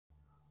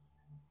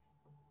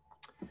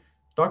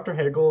Dr.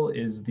 Hagel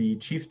is the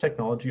Chief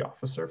Technology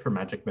Officer for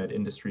MagicMed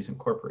Industries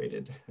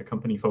Incorporated, a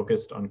company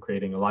focused on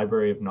creating a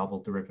library of novel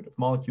derivative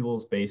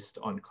molecules based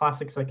on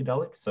classic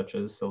psychedelics such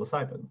as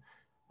psilocybin.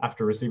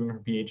 After receiving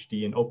her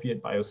PhD in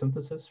opiate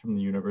biosynthesis from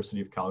the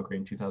University of Calgary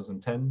in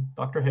 2010,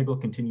 Dr. Hagel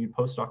continued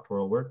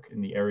postdoctoral work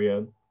in the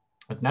area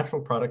of natural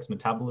products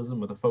metabolism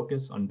with a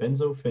focus on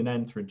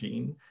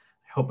benzophenanthrene,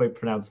 I hope I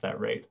pronounced that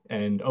right,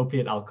 and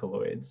opiate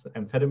alkaloids,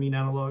 amphetamine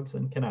analogs,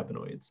 and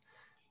cannabinoids.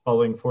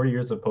 Following 4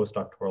 years of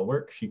postdoctoral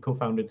work, she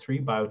co-founded 3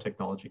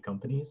 biotechnology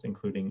companies,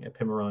 including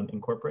Epimeron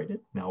Incorporated,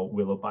 now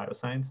Willow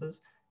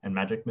Biosciences, and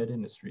MagicMed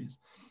Industries.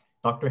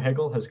 Dr.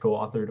 Hagel has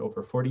co-authored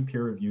over 40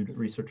 peer-reviewed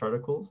research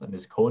articles and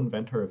is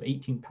co-inventor of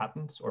 18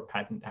 patents or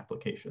patent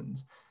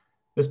applications.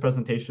 This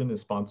presentation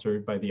is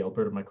sponsored by the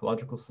Alberta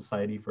Mycological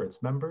Society for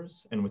its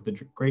members, and with the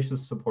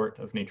gracious support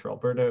of Nature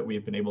Alberta, we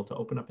have been able to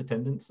open up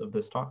attendance of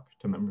this talk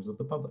to members of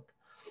the public.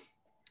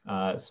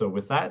 So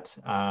with that,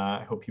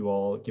 I hope you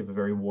all give a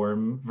very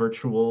warm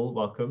virtual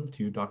welcome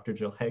to Dr.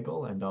 Jill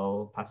Hagel, and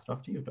I'll pass it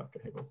off to you, Dr.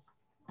 Hagel.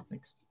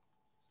 Thanks.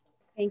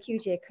 Thank you,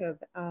 Jacob.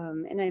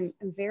 And I'm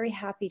very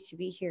happy to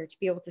be here to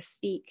be able to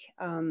speak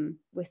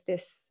with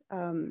this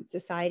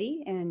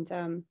society.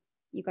 And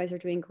you guys are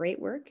doing great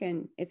work,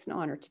 and it's an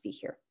honor to be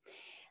here.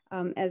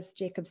 As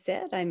Jacob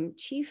said, I'm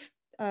Chief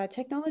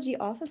Technology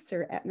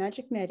Officer at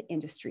MagicMed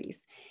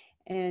Industries.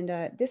 And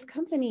this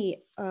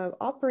company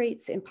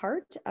operates in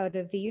part out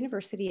of the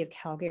University of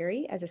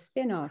Calgary as a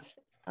spin-off,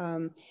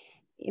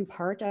 in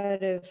part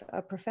out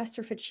of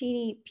Professor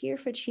Ficini, Peter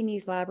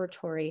Ficini's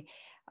laboratory.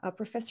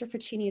 Professor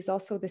Ficini is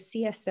also the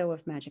CSO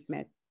of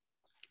MagicMed.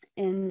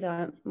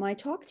 And my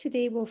talk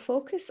today will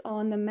focus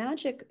on the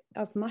magic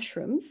of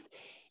mushrooms,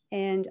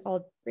 and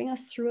I'll bring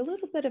us through a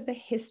little bit of the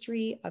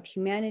history of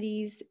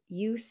humanity's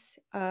use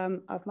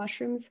of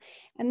mushrooms,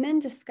 and then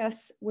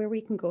discuss where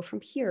we can go from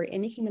here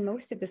in making the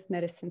most of this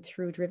medicine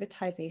through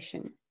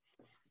derivatization.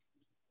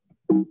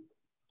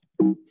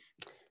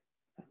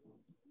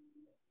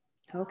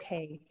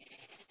 Okay,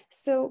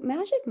 so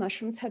magic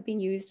mushrooms have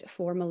been used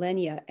for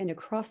millennia and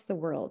across the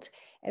world.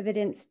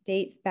 Evidence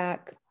dates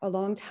back a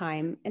long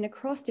time and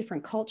across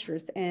different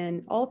cultures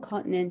and all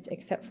continents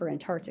except for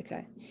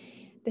Antarctica.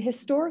 The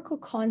historical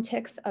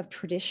context of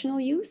traditional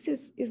use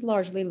is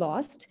largely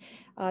lost.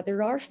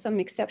 There are some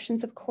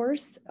exceptions, of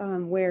course,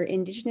 where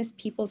Indigenous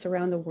peoples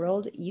around the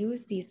world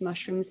use these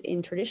mushrooms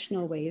in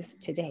traditional ways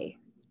today.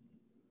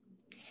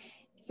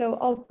 So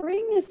I'll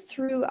bring us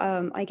through,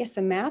 I guess,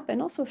 a map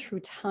and also through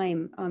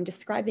time,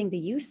 describing the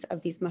use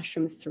of these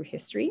mushrooms through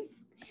history.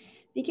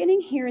 Beginning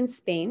here in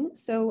Spain,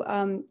 so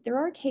there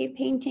are cave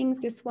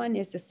paintings. This one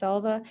is the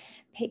Selva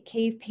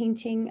cave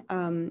painting.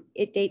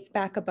 It dates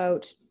back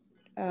about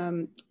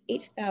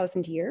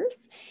 8,000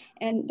 years.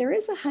 And there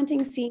is a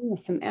hunting scene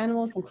with some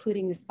animals,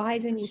 including this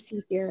bison you see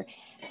here.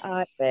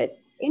 But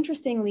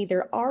interestingly,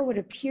 there are what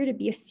appear to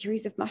be a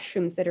series of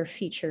mushrooms that are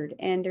featured.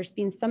 And there's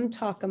been some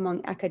talk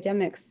among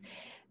academics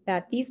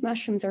that these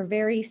mushrooms are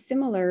very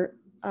similar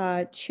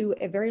to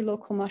a very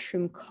local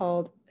mushroom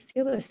called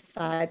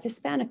Psilocybe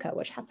hispanica,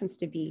 which happens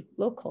to be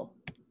local.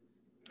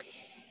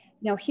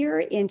 Now here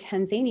in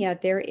Tanzania,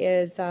 there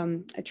is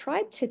a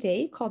tribe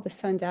today called the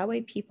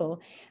Sandawe people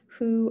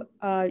who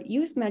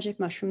use magic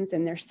mushrooms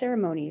in their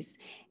ceremonies.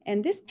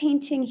 And this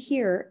painting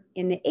here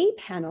in the A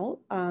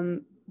panel,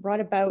 brought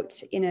about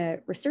in a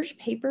research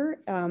paper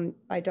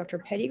by Dr.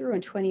 Pettigrew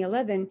in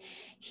 2011,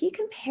 he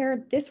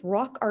compared this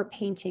rock art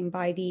painting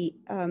by the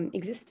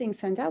existing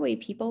Sandawe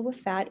people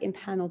with that in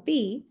panel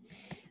B,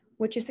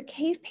 which is a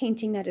cave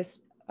painting that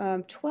is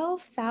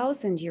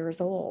 12,000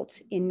 years old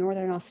in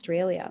Northern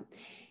Australia.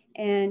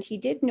 And he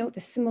did note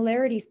the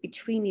similarities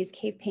between these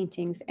cave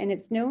paintings. And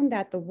it's known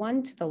that the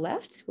one to the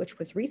left, which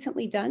was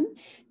recently done,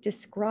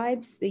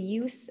 describes the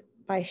use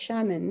by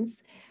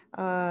shamans,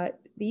 the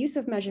use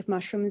of magic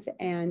mushrooms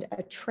and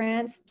a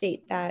trance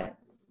state that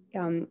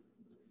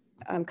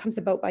comes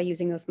about by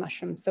using those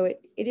mushrooms. So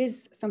it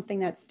is something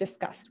that's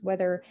discussed,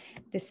 whether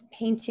this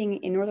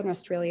painting in Northern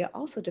Australia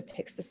also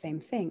depicts the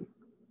same thing.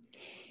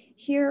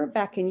 Here,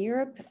 back in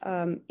Europe,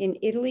 in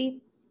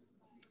Italy,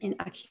 in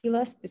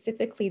Aquila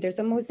specifically, there's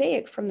a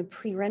mosaic from the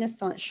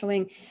pre-Renaissance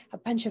showing a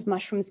bunch of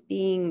mushrooms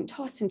being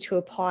tossed into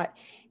a pot,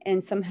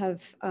 and some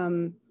have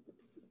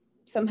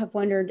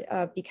wondered,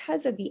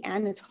 because of the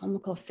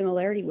anatomical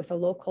similarity with a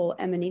local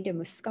Amanita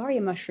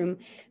muscaria mushroom,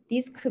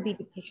 these could be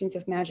depictions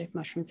of magic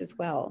mushrooms as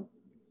well.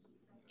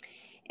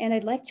 And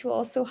I'd like to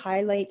also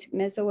highlight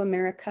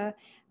Mesoamerica,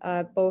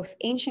 both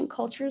ancient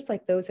cultures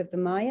like those of the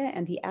Maya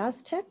and the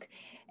Aztec,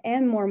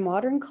 and more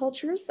modern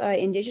cultures,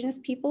 indigenous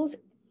peoples,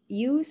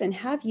 use and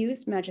have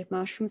used magic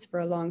mushrooms for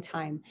a long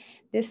time.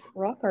 This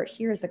rock art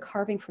here is a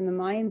carving from the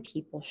Mayan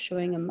people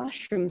showing a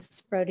mushroom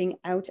sprouting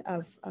out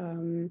of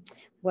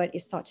what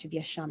is thought to be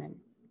a shaman.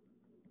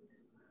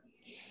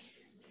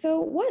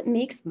 So what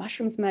makes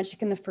mushrooms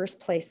magic in the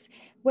first place?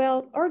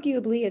 Well,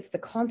 arguably it's the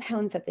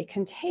compounds that they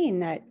contain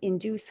that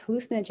induce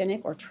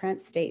hallucinogenic or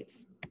trance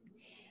states.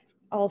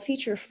 I'll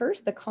feature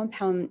first the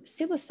compound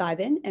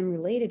psilocybin and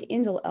related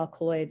indole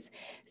alkaloids.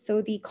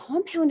 So the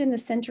compound in the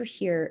center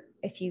here,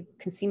 if you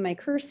can see my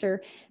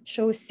cursor,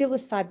 shows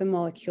psilocybin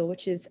molecule,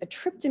 which is a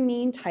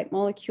tryptamine type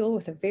molecule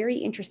with a very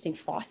interesting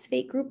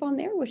phosphate group on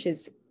there, which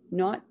is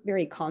not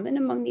very common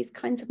among these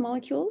kinds of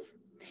molecules.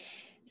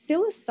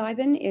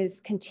 Psilocybin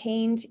is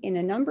contained in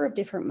a number of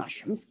different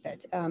mushrooms,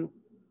 but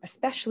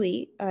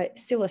especially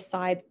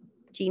psilocybe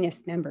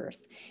genus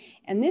members.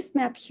 And this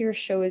map here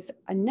shows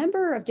a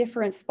number of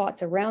different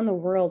spots around the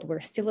world where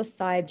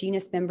psilocybe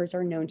genus members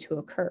are known to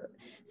occur.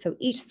 So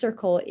each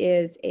circle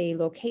is a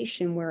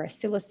location where a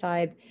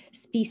psilocybe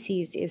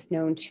species is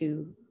known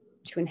to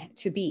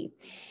be.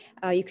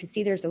 You can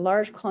see there's a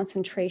large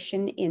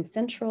concentration in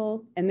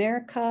Central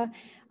America,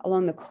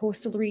 along the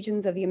coastal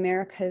regions of the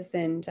Americas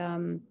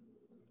and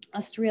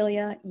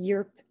Australia,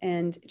 Europe,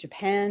 and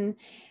Japan.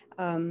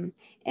 And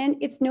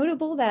it's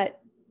notable that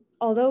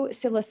although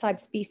psilocybe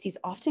species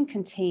often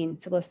contain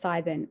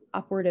psilocybin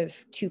upward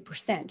of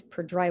 2%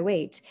 per dry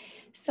weight,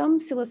 some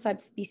psilocybe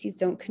species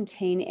don't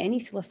contain any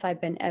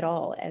psilocybin at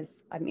all,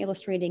 as I'm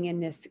illustrating in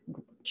this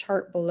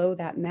chart below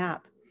that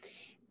map.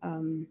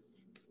 And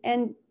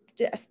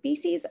a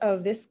species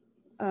of this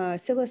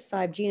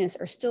psilocybe genus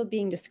are still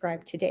being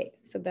described today.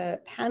 So the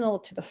panel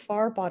to the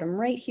far bottom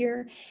right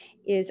here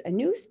is a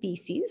new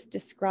species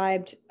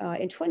described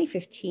in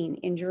 2015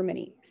 in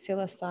Germany,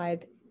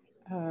 Psilocybe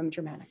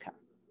germanica.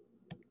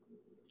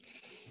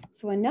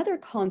 So another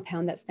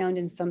compound that's found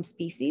in some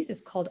species is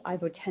called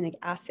ibotenic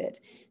acid.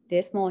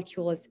 This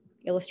molecule is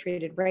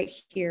illustrated right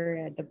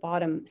here at the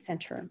bottom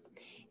center.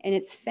 And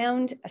it's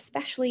found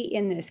especially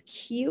in this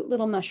cute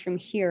little mushroom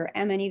here,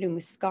 Amanita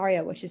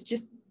muscaria, which is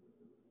just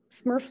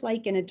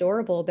Smurf-like and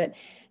adorable, but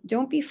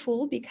don't be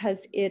fooled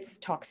because it's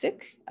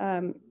toxic,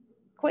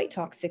 quite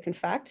toxic in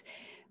fact,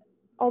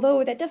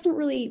 although that doesn't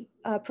really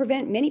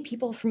prevent many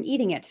people from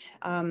eating it.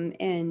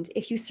 And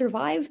if you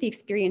survive the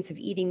experience of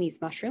eating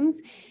these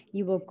mushrooms,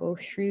 you will go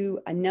through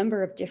a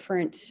number of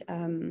different,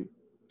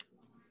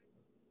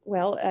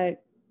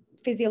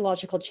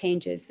 physiological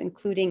changes,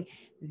 including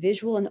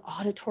visual and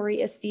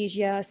auditory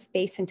aesthesia,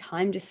 space and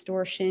time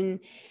distortion,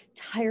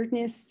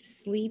 tiredness,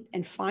 sleep,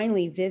 and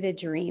finally vivid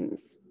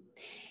dreams.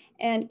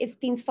 And it's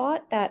been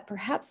thought that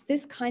perhaps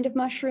this kind of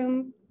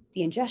mushroom,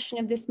 the ingestion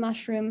of this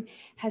mushroom,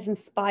 has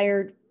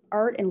inspired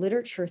art and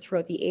literature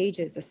throughout the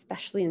ages,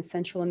 especially in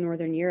Central and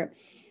Northern Europe.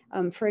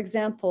 For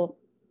example,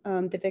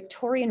 the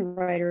Victorian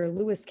writer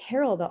Lewis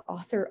Carroll, the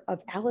author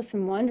of Alice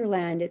in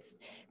Wonderland, it's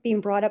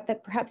being brought up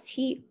that perhaps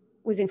he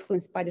was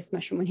influenced by this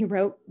mushroom when he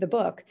wrote the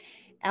book.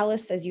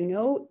 Alice, as you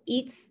know,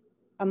 eats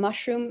a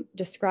mushroom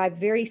described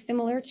very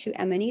similar to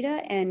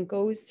Amanita and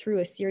goes through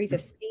a series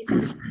of space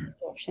and time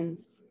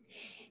distortions.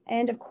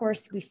 And of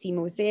course, we see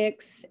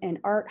mosaics and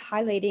art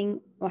highlighting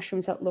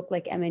mushrooms that look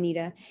like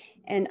Amanita.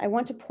 And I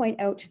want to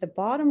point out to the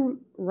bottom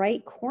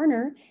right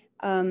corner,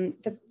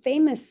 the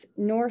famous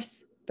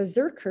Norse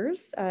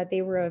berserkers.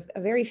 They were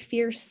a very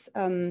fierce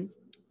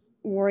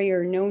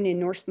warrior known in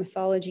Norse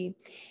mythology.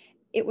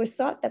 It was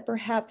thought that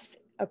perhaps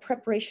a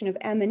preparation of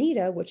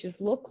Amanita, which is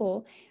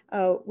local,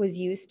 was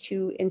used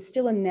to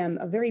instill in them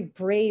a very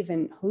brave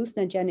and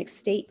hallucinogenic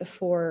state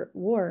before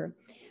war.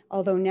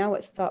 Although now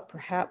it's thought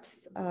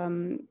perhaps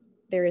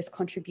there is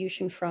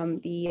contribution from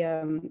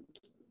the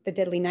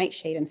deadly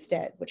nightshade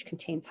instead, which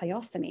contains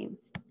hyoscyamin.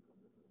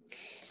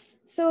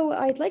 So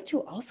I'd like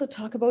to also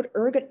talk about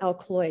ergot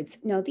alkaloids.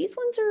 Now these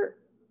ones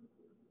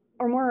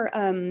are more,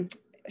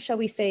 shall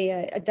we say,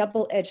 a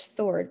double-edged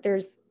sword.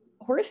 There's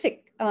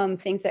horrific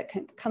things that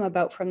can come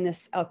about from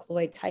this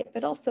alkaloid type,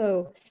 but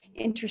also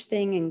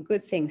interesting and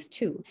good things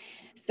too.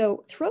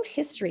 So throughout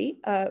history,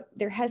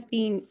 there has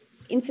been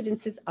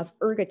incidences of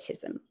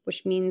ergotism,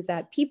 which means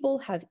that people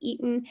have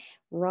eaten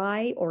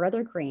rye or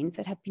other grains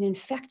that have been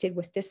infected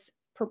with this,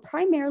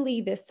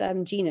 primarily this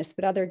genus,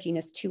 but other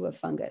genus too of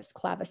fungus,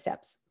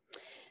 claviceps.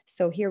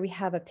 So here we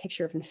have a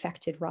picture of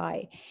infected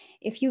rye.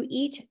 If you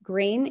eat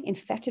grain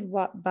infected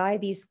by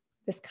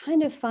this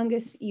kind of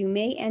fungus, you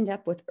may end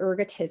up with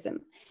ergotism,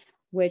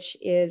 which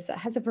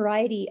has a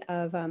variety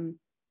of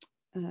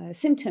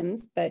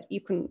symptoms, but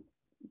you can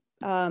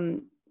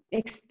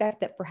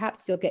expect that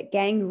perhaps you'll get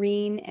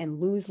gangrene and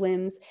lose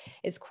limbs.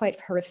 Is quite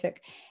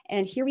horrific.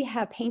 And here we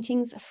have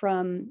paintings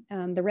from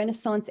the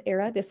Renaissance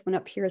era. This one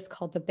up here is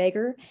called The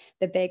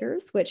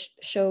Beggars, which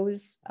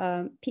shows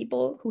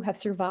people who have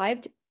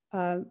survived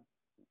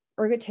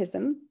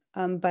ergotism,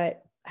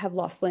 but have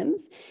lost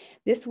limbs.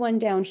 This one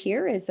down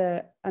here is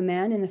a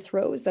man in the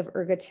throes of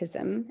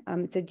ergotism.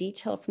 It's a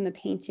detail from the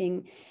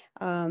painting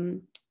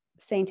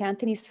St.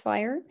 Anthony's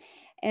Fire.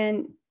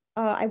 And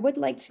I would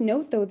like to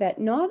note, though, that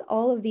not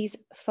all of these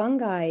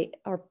fungi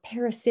are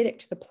parasitic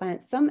to the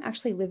plant. Some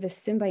actually live as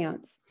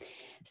symbionts.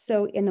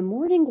 So in the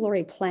morning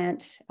glory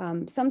plant,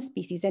 some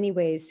species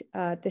anyways,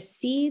 the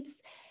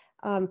seeds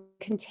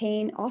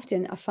contain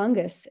often a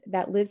fungus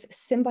that lives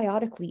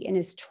symbiotically and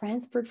is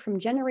transferred from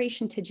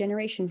generation to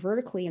generation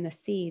vertically in the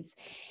seeds.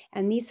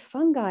 And these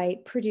fungi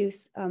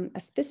produce a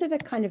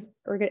specific kind of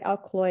ergot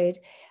alkaloid,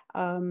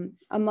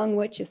 among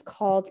which is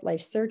called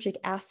lysergic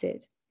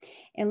acid.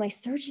 And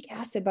lysergic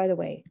acid, by the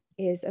way,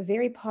 is a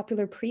very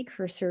popular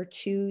precursor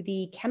to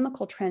the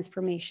chemical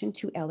transformation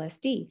to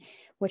LSD,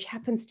 which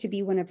happens to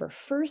be one of our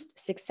first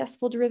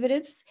successful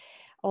derivatives.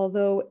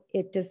 Although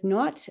it does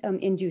not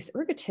induce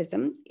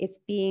ergotism, it's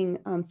being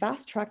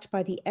fast-tracked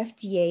by the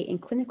FDA in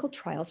clinical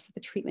trials for the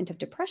treatment of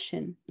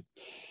depression.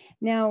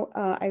 Now,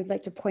 I would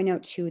like to point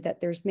out too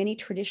that there's many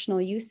traditional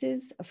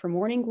uses for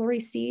morning glory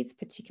seeds,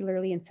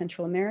 particularly in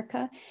Central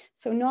America.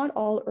 So not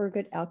all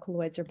ergot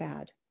alkaloids are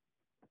bad.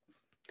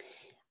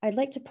 I'd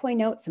like to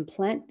point out some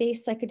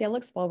plant-based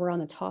psychedelics while we're on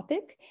the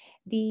topic.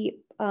 The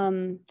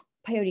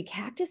peyote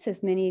cactus,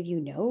 as many of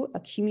you know,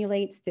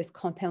 accumulates this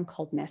compound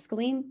called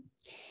mescaline.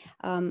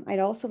 I'd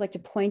also like to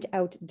point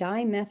out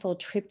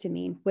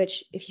dimethyltryptamine,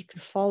 which, if you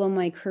could follow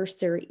my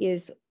cursor,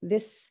 is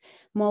this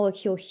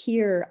molecule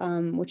here,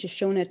 which is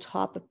shown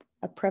atop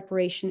a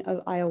preparation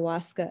of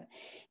ayahuasca.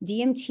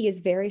 DMT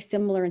is very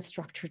similar in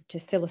structure to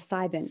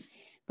psilocybin,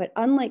 but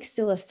unlike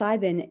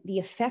psilocybin, the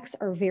effects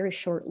are very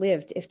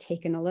short-lived if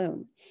taken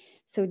alone.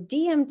 So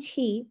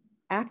DMT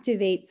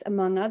activates,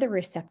 among other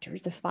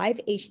receptors, a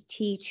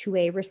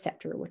 5-HT2A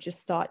receptor, which is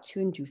thought to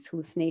induce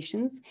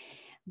hallucinations.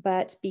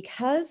 But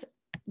because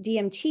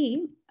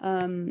DMT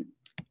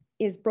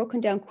is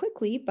broken down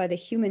quickly by the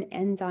human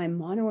enzyme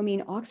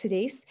monoamine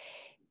oxidase,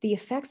 the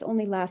effects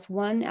only last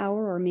 1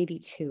 hour or maybe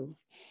 2.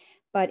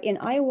 But in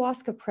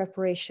ayahuasca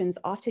preparations,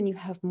 often you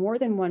have more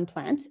than one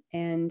plant,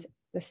 and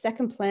the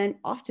second plant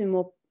often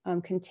will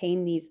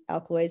contain these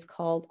alkaloids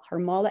called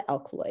harmala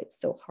alkaloids,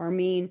 so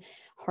harmine,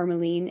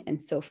 harmaline,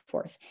 and so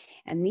forth.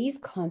 And these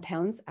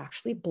compounds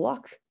actually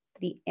block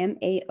the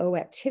MAO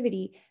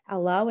activity,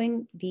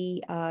 allowing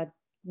the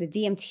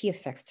DMT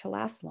effects to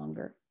last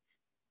longer.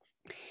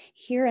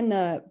 Here in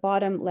the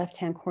bottom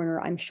left-hand corner,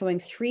 I'm showing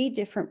 3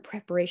 different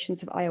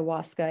preparations of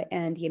ayahuasca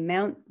and the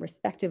amount,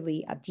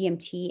 respectively, of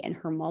DMT and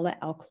harmala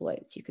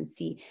alkaloids. You can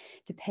see,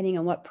 depending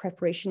on what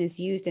preparation is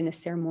used in a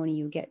ceremony,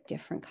 you get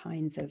different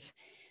kinds of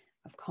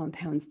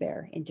compounds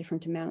there in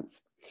different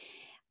amounts.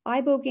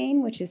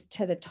 Ibogaine, which is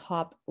to the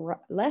top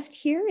left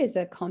here, is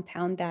a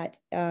compound that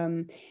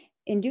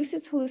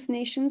induces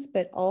hallucinations,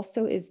 but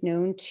also is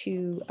known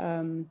to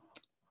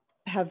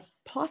have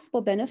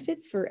possible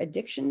benefits for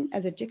addiction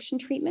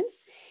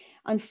treatments.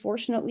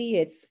 Unfortunately,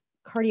 it's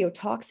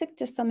cardiotoxic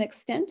to some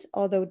extent,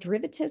 although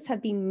derivatives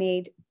have been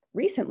made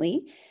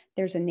recently.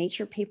 There's a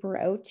Nature paper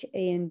out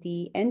in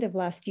the end of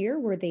last year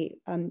where they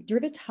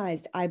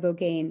derivatized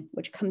ibogaine,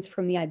 which comes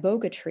from the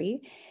iboga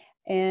tree,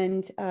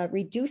 and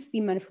reduced the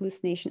amount of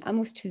hallucination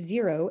almost to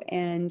 0,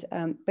 and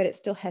but it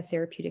still had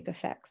therapeutic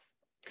effects.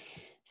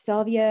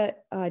 Salvia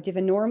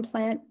divinorum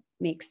plant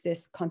makes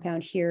this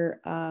compound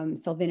here,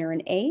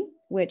 salvinorin A,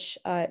 which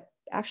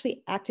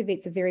actually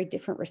activates a very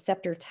different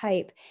receptor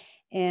type,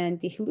 and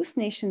the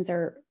hallucinations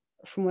are,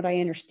 from what I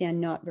understand,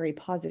 not very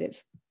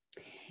positive.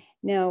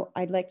 Now,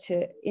 I'd like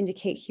to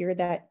indicate here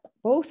that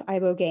both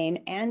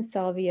ibogaine and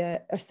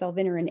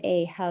salvinorin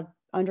A have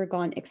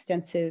undergone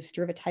extensive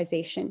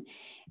derivatization.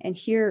 And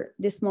here,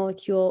 this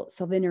molecule,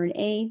 salvinorin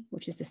A,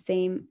 which is the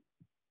same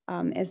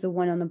as the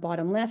one on the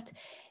bottom left,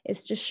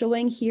 is just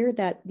showing here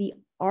that the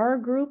R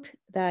group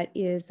that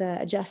is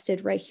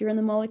adjusted right here in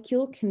the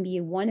molecule can be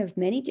one of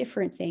many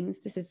different things.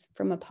 This is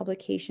from a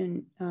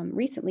publication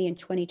recently in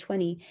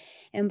 2020.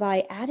 And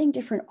by adding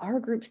different R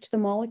groups to the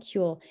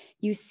molecule,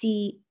 you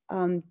see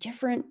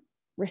different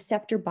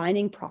receptor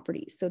binding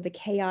properties. So the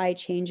Ki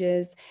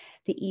changes,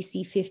 the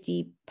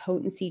EC50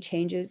 potency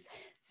changes.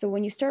 So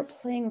when you start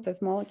playing with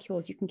those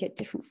molecules, you can get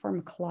different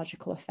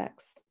pharmacological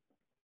effects.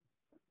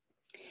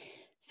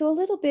 So a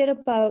little bit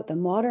about the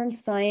modern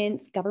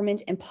science,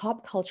 government, and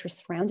pop culture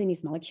surrounding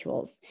these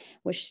molecules,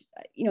 which,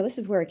 this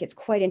is where it gets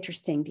quite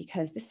interesting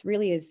because this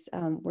really is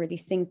where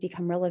these things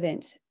become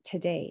relevant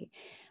today.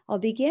 I'll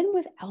begin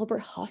with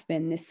Albert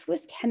Hofmann, this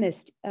Swiss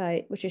chemist,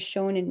 which is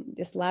shown in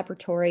this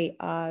laboratory.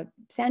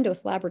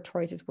 Sandoz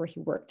Laboratories is where he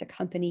worked, a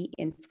company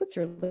in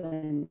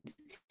Switzerland.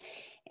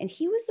 And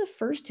he was the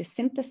first to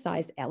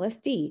synthesize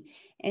LSD.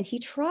 And he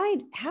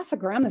tried 0.5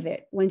 gram of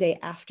it one day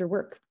after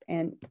work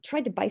and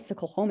tried to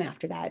bicycle home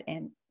after that.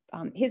 And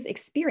his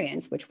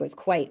experience, which was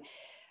quite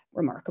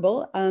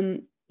remarkable,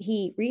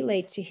 he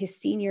relayed to his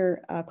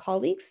senior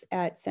colleagues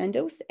at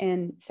Sandoz,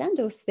 and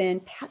Sandoz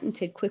then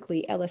patented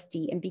quickly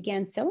LSD and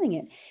began selling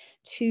it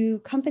to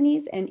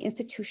companies and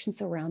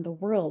institutions around the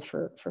world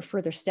for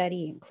further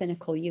study and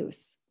clinical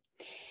use.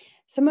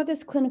 Some of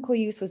this clinical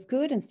use was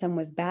good and some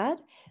was bad,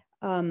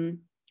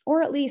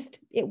 or at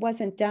least it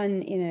wasn't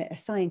done in a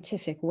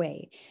scientific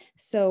way.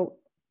 So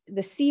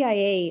the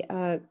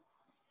CIA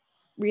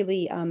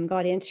really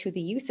got into the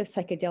use of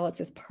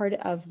psychedelics as part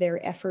of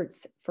their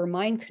efforts for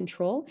mind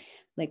control,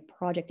 like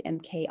Project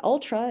MK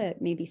Ultra,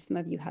 maybe some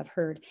of you have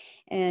heard.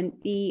 And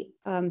the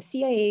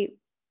CIA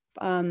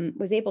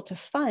was able to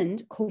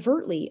fund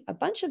covertly a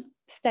bunch of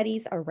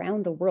studies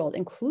around the world,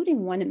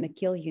 including one at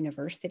McGill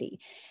University.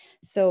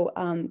 So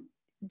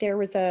there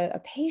was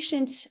a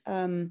patient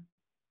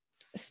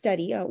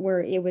study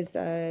where it was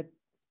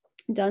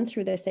done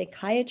through the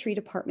psychiatry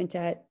department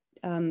at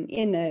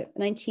in the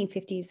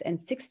 1950s and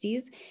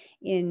 60s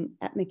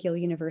at McGill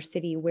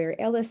University, where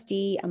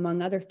LSD,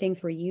 among other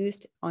things, were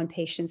used on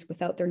patients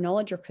without their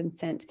knowledge or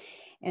consent.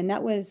 And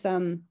that was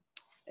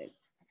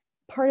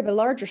part of a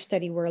larger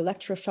study where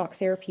electroshock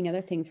therapy and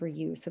other things were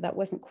used. So that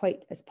wasn't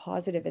quite as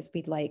positive as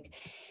we'd like.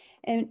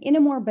 And in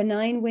a more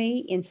benign way,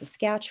 in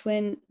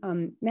Saskatchewan,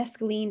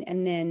 mescaline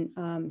and then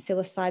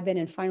psilocybin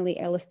and finally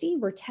LSD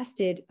were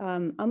tested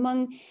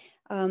among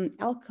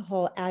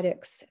alcohol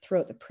addicts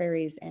throughout the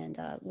prairies, and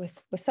with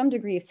some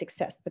degree of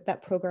success, but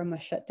that program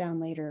was shut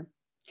down later.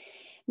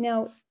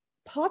 Now,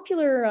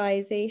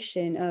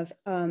 popularization of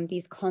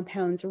these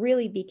compounds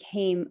really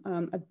became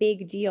a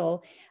big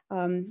deal.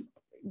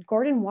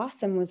 Gordon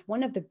Wasson was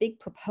one of the big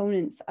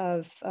proponents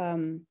of,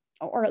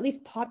 or at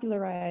least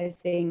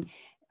popularizing,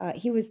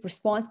 he was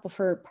responsible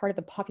for part of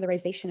the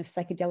popularization of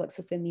psychedelics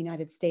within the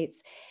United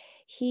States.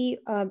 He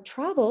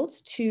traveled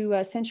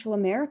to Central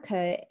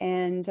America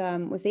and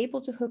was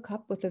able to hook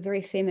up with a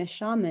very famous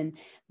shaman,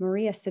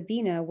 Maria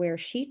Sabina, where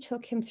she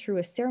took him through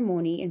a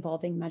ceremony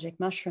involving magic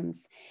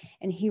mushrooms.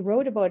 And he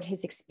wrote about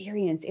his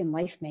experience in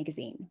Life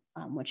magazine,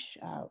 which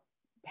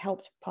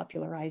helped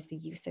popularize the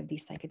use of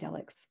these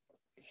psychedelics.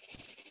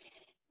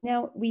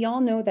 Now, we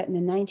all know that in the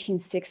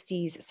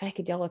 1960s,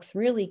 psychedelics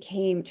really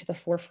came to the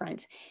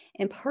forefront.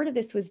 And part of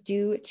this was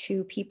due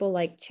to people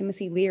like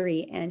Timothy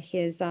Leary and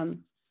his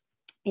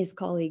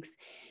colleagues.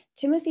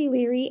 Timothy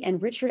Leary and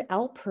Richard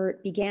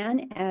Alpert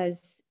began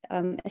as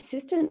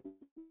assistant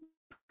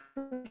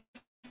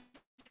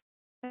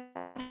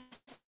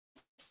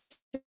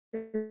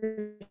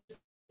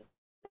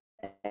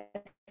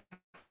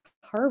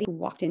Harvard, who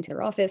walked into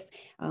their office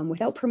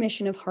without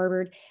permission of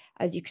Harvard.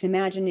 As you can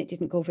imagine, it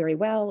didn't go very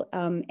well,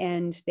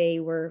 and they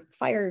were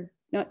fired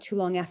not too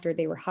long after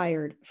they were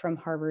hired from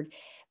Harvard.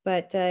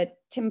 But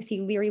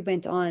Timothy Leary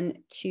went on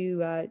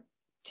to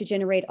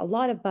generate a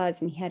lot of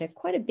buzz, and he had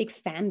quite a big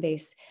fan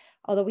base,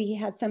 although he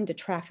had some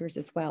detractors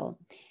as well.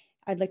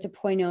 I'd like to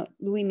point out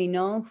Louis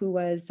Menand, who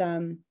was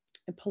a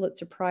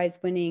Pulitzer Prize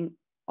winning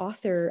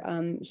author.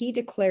 He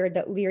declared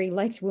that Leary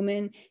liked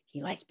women,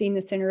 he liked being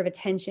the center of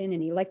attention,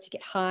 and he liked to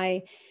get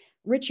high.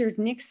 Richard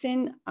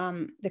Nixon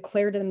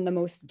declared him the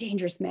most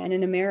dangerous man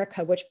in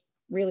America, which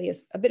really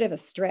is a bit of a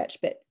stretch,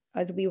 but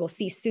as we will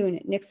see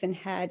soon, Nixon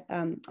had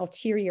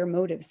ulterior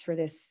motives for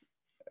this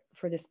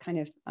kind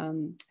of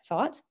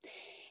thought.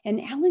 And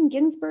Allen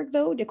Ginsberg,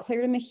 though,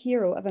 declared him a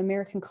hero of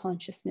American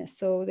consciousness.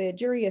 So the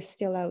jury is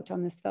still out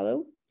on this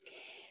fellow.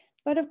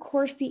 But of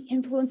course, the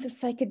influence of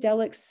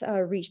psychedelics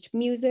reached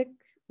music,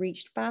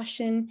 reached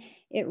fashion.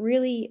 It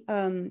really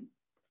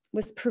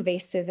was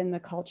pervasive in the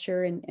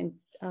culture. And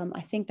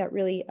I think that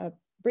really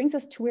brings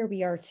us to where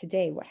we are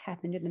today, what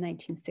happened in the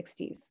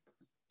 1960s.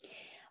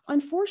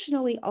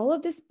 Unfortunately, all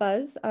of this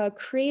buzz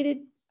created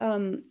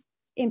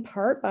in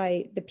part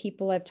by the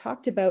people I've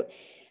talked about,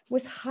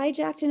 was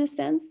hijacked in a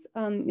sense,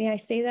 may I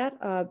say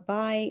that,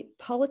 by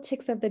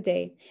politics of the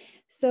day.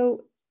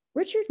 So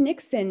Richard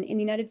Nixon in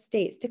the United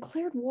States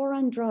declared war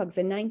on drugs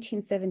in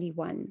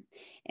 1971,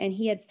 and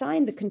he had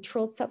signed the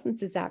Controlled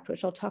Substances Act,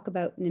 which I'll talk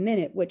about in a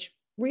minute, which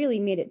really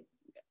made it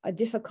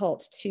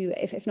difficult to,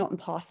 if not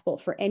impossible,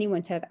 for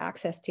anyone to have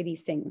access to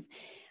these things.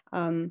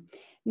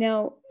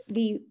 Now,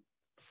 the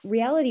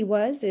reality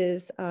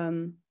is,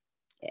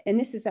 and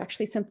this is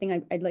actually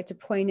something I'd like to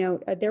point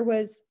out, there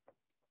was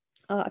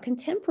a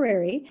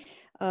contemporary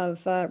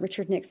of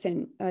Richard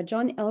Nixon,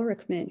 John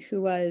Ehrlichman,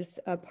 who was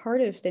a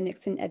part of the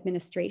Nixon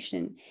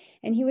administration.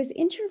 And he was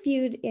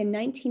interviewed in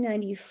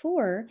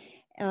 1994,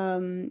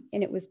 and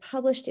it was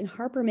published in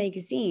Harper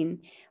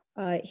Magazine.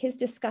 His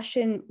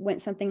discussion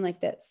went something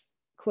like this,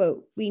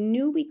 quote, "We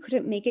knew we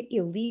couldn't make it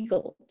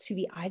illegal to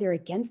be either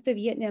against the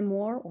Vietnam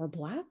War or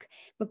Black,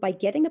 but by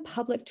getting the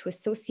public to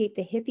associate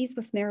the hippies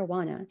with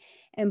marijuana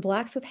and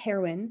Blacks with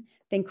heroin,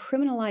 then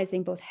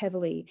criminalizing both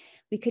heavily,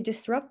 we could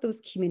disrupt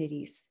those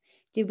communities.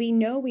 Did we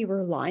know we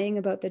were lying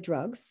about the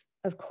drugs?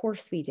 Of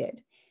course we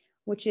did,"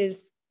 which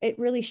is, it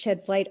really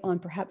sheds light on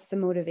perhaps the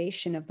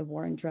motivation of the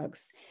war on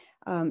drugs.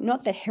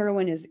 Not that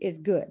heroin is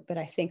good, but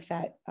I think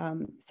that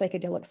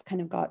psychedelics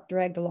kind of got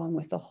dragged along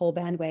with the whole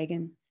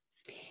bandwagon.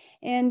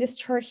 And this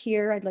chart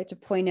here, I'd like to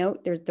point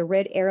out, the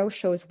red arrow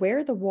shows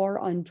where the war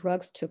on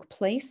drugs took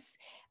place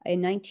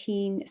in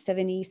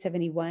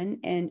 1970-71,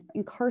 and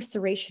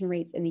incarceration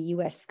rates in the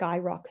US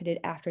skyrocketed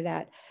after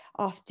that,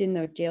 often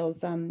the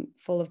jails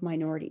full of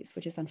minorities,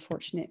 which is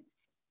unfortunate.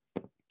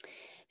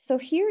 So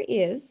here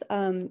is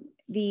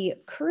the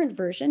current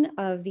version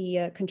of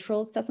the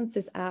Controlled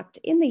Substances Act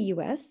in the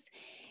US.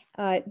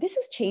 This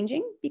is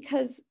changing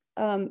because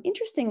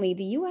interestingly,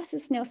 the US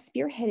is now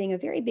spearheading a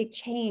very big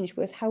change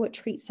with how it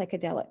treats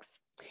psychedelics.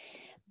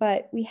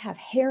 But we have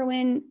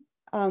heroin,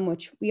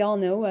 which we all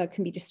know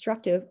can be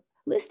destructive,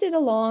 listed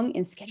along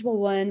in Schedule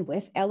 1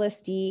 with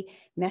LSD,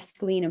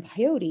 mescaline, and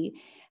peyote.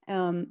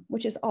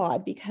 which is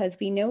odd because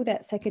we know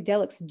that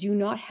psychedelics do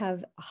not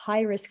have a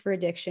high risk for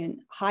addiction,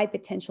 high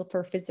potential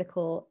for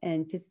physical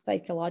and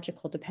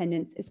psychological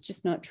dependence. It's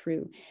just not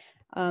true.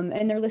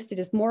 And they're listed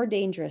as more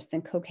dangerous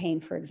than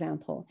cocaine, for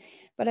example.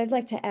 But I'd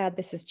like to add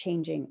this is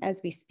changing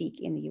as we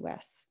speak in the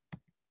US.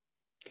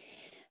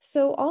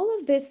 So all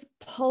of this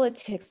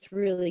politics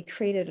really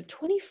created a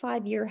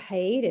 25-year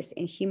hiatus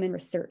in human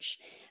research.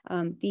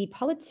 The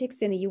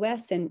politics in the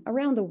US and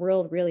around the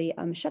world really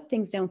shut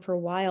things down for a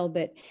while,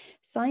 but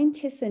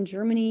scientists in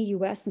Germany,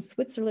 US, and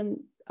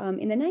Switzerland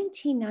in the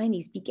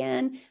 1990s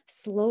began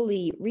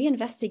slowly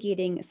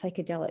reinvestigating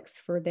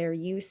psychedelics for their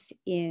use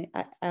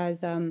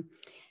as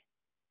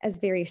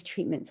various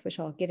treatments, which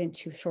I'll get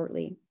into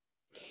shortly.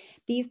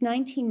 These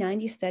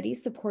 1990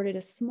 studies supported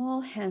a small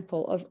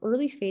handful of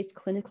early phase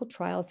clinical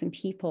trials in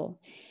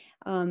people.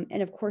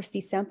 And of course,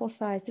 these sample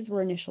sizes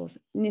were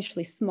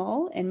initially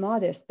small and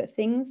modest, but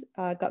things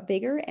got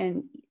bigger.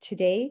 And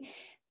today,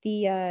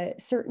 the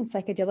certain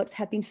psychedelics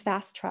have been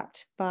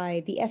fast-tracked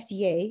by the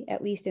FDA,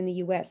 at least in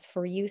the US,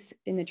 for use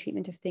in the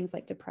treatment of things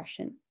like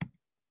depression.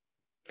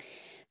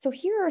 So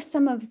here are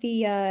some of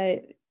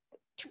the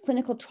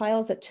clinical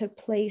trials that took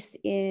place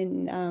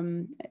in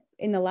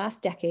the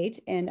last decade,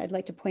 and I'd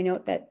like to point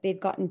out that they've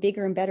gotten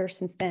bigger and better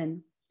since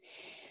then.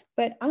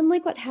 But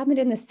unlike what happened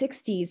in the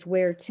 60s,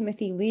 where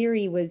Timothy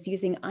Leary was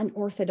using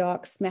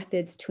unorthodox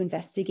methods to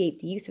investigate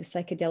the use of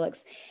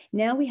psychedelics,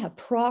 now we have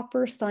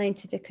proper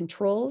scientific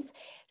controls.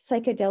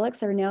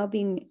 Psychedelics are now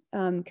being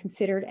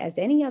considered as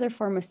any other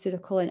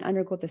pharmaceutical and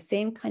undergo the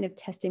same kind of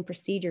testing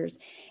procedures,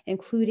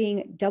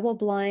 including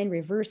double-blind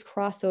reverse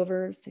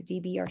crossovers, so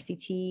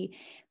DBRCT,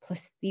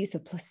 plus the use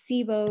of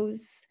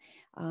placebos,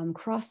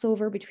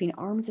 crossover between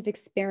arms of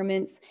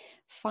experiments.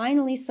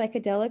 Finally,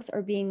 psychedelics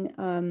are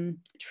being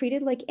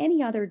treated like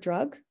any other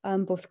drug,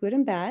 both good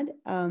and bad,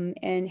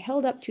 and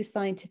held up to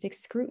scientific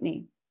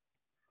scrutiny.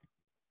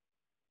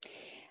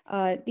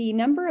 The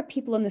number of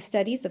people in the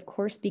studies, of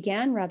course,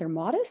 began rather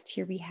modest.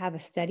 Here we have a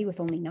study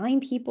with only 9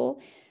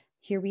 people.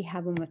 Here we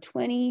have one with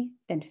 20,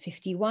 then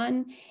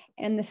 51.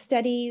 And the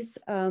studies,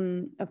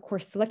 of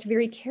course, select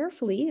very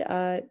carefully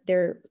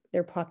their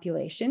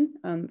population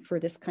for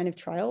this kind of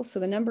trial. So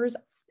the numbers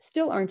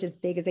still aren't as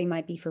big as they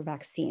might be for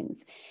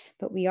vaccines,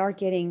 but we are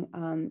getting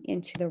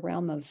into the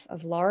realm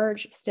of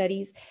large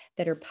studies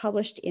that are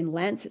published in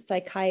Lancet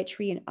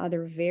Psychiatry and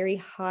other very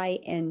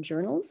high-end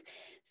journals.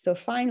 So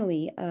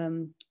finally,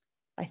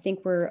 I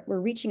think we're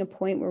reaching a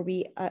point where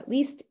we at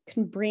least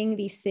can bring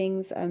these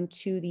things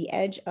to the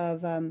edge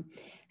of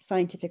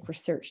scientific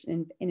research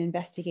and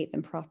investigate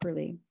them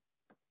properly.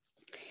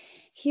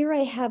 Here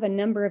I have a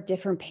number of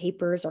different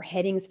papers or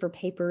headings for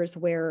papers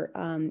where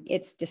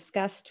it's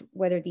discussed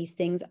whether these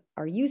things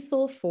are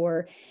useful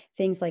for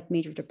things like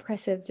major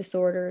depressive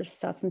disorders,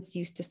 substance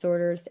use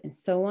disorders, and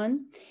so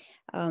on.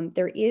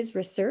 There is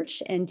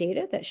research and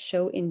data that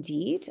show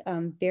indeed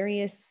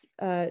various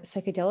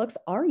psychedelics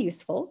are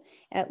useful.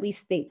 At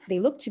least they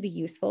look to be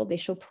useful. They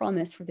show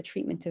promise for the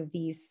treatment of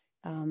these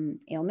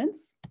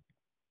ailments.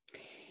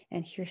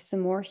 And here's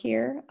some more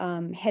here.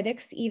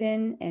 Headaches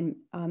even, and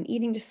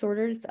eating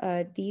disorders.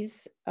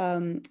 These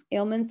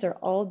ailments are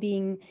all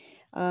being,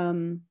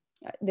 the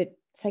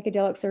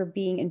psychedelics are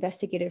being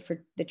investigated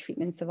for the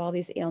treatments of all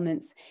these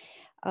ailments.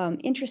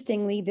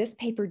 Interestingly, this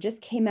paper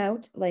just came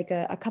out like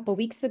a couple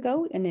weeks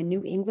ago in the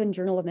New England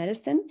Journal of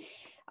Medicine.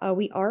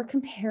 We are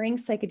comparing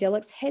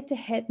psychedelics head to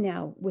head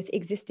now with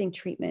existing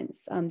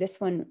treatments. This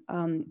one,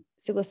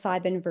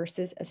 psilocybin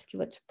versus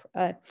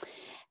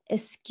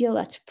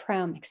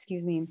escitalopram,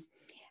 excuse me.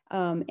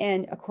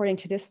 And according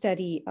to this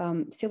study,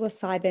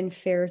 psilocybin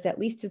fares at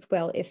least as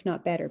well, if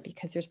not better,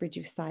 because there's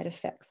reduced side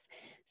effects.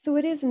 So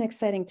it is an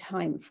exciting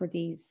time for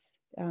these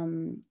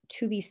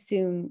to be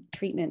soon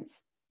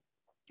treatments.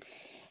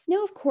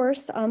 Now, of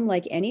course,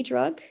 like any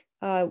drug,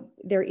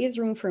 there is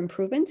room for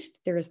improvement.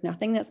 There is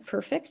nothing that's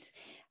perfect.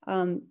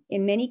 In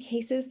many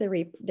cases,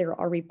 there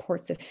are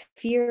reports of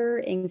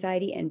fear,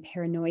 anxiety, and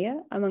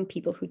paranoia among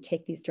people who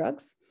take these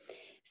drugs.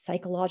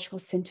 Psychological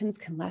symptoms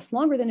can last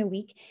longer than a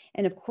week.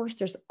 And of course,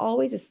 there's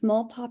always a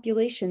small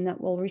population that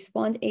will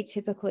respond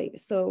atypically.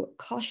 So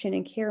caution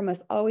and care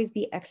must always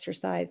be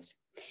exercised.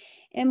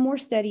 And more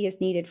study is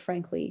needed,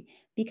 frankly.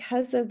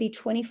 Because of the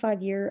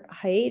 25-year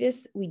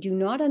hiatus, we do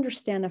not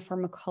understand the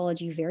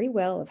pharmacology very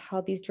well of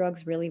how these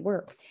drugs really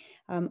work.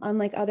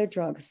 Unlike other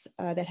drugs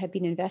that have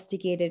been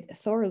investigated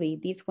thoroughly,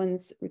 these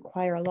ones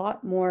require a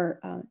lot more,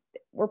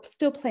 we're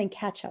still playing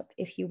catch up,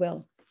 if you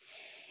will.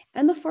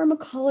 And the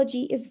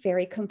pharmacology is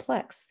very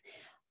complex.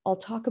 I'll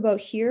talk about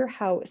here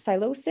how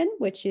psilocin,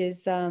 which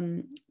is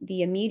the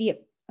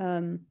immediate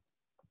down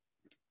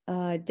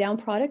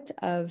product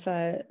of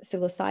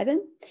psilocybin,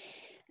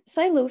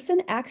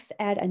 psilocin acts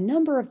at a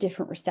number of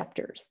different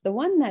receptors. The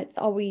one that's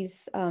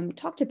always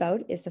talked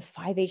about is a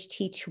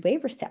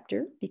 5-HT2A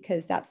receptor,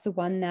 because that's the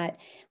one that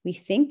we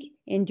think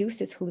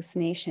induces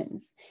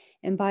hallucinations.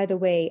 And by the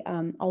way,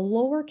 a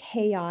lower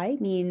Ki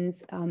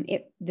means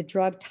the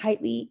drug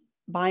tightly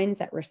binds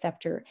that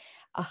receptor.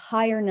 A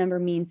higher number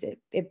means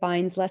it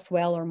binds less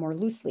well or more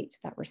loosely to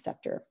that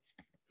receptor.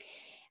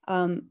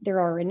 There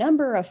are a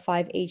number of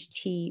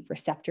 5-HT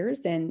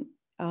receptors, and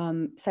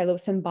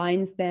psilocin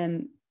binds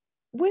them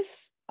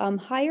with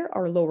higher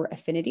or lower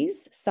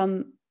affinities.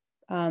 Some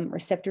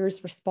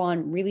receptors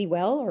respond really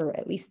well, or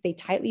at least they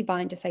tightly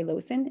bind to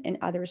psilocin, and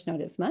others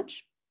not as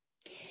much.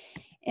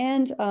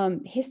 And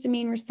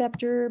histamine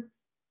receptor,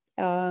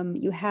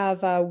 you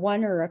have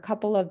one or a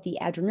couple of the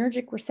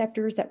adrenergic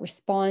receptors that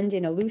respond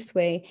in a loose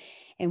way,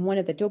 and one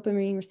of the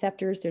dopamine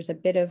receptors, there's a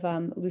bit of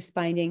loose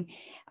binding.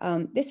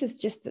 This is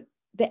just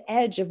the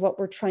edge of what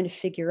we're trying to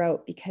figure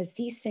out, because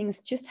these things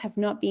just have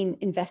not been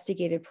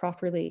investigated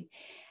properly.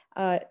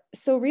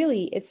 So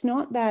really, it's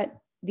not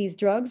that these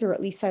drugs, or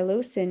at least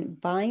psilocin,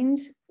 bind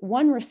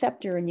one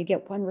receptor and you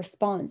get one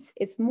response.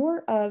 It's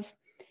more of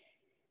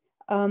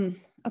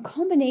a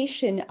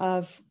combination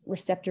of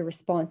receptor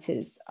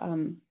responses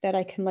that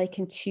I can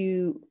liken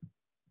to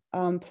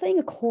playing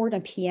a chord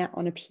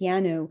on a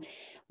piano,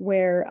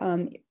 where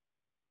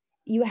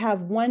you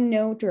have one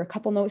note or a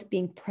couple notes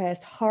being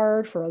pressed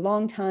hard for a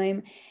long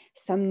time.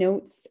 Some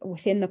notes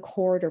within the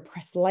chord are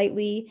pressed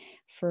lightly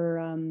for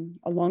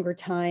a longer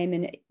time.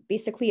 And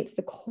basically it's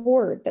the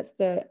chord that's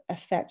the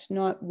effect,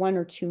 not one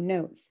or two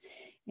notes.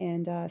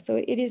 And so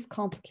it is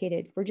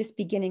complicated. We're just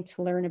beginning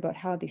to learn about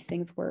how these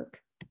things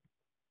work.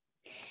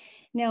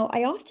 Now,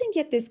 I often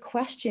get this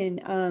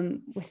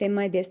question within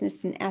my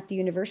business and at the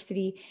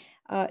university,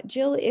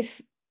 Jill,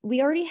 if we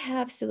already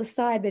have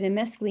psilocybin and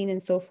mescaline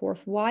and so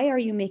forth, why are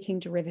you making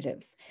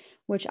derivatives?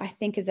 Which I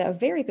think is a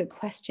very good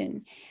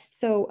question.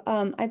 So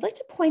I'd like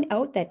to point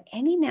out that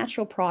any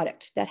natural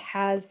product that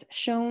has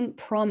shown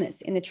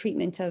promise in the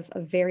treatment of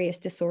various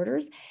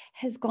disorders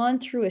has gone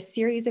through a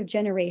series of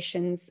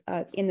generations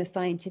in the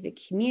scientific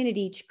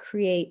community to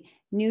create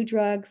new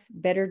drugs,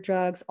 better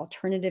drugs,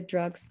 alternative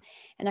drugs.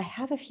 And I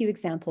have a few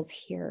examples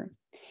here.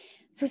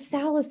 So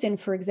salicin,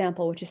 for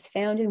example, which is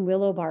found in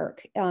willow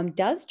bark,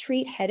 does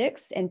treat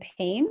headaches and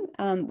pain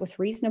with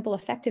reasonable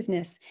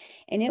effectiveness.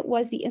 And it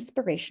was the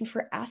inspiration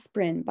for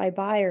aspirin by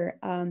Bayer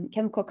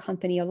chemical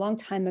company a long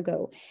time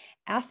ago.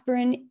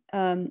 Aspirin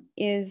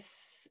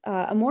is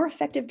a more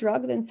effective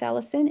drug than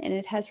salicin, and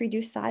it has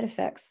reduced side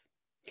effects.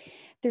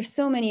 There's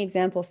so many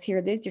examples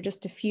here. These are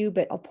just a few,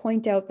 but I'll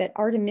point out that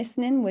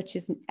artemisinin, which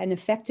is an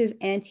effective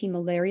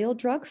anti-malarial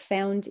drug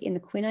found in the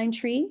quinine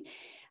tree,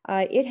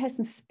 it has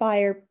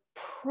inspired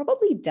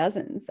probably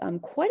dozens,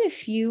 quite a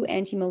few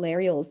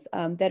antimalarials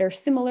that are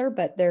similar,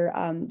 but they're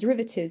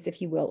derivatives,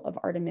 if you will, of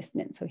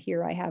artemisinin. So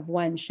here I have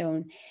one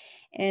shown.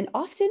 And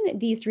often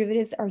these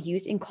derivatives are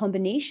used in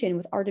combination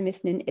with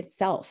artemisinin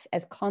itself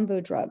as combo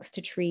drugs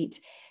to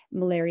treat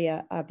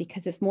malaria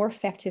because it's more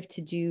effective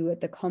to do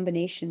the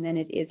combination than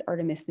it is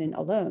artemisinin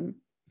alone.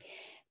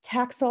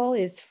 Taxol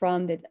is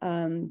from the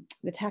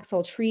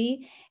Taxol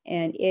tree,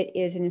 and it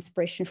is an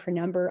inspiration for a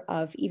number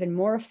of even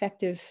more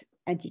effective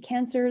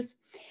anti-cancers.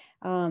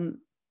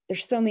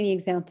 There's so many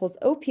examples.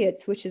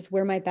 Opiates, which is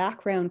where my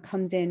background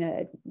comes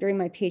in. During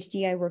my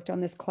PhD, I worked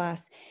on this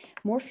class.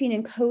 Morphine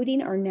and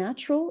codeine are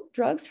natural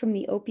drugs from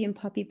the opium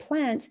poppy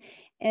plant,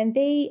 and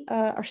they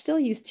are still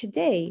used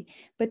today,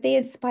 but they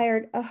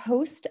inspired a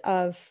host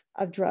of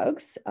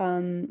drugs,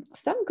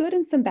 some good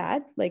and some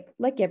bad,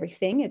 like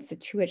everything. It's a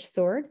two-edged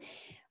sword.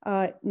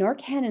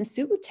 Narcan and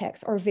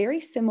Subutex are very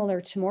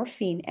similar to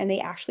morphine, and they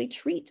actually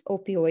treat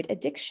opioid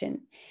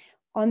addiction.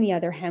 On the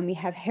other hand, we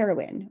have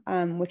heroin,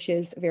 which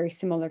is very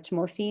similar to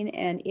morphine,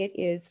 and it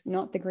is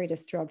not the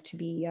greatest drug to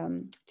be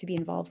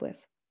involved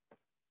with.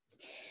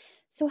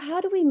 So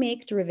how do we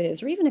make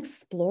derivatives or even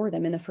explore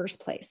them in the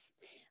first place?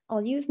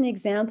 I'll use an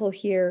example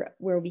here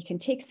where we can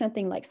take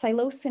something like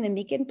psilocin and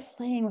begin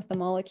playing with the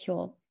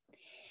molecule.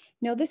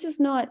 Now, this is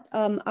not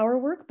our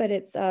work, but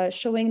it's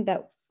showing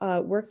that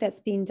work that's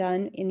being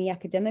done in the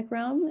academic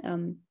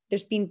realm.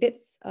 There's been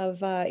bits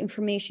of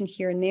information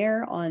here and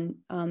there on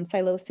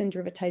psilocin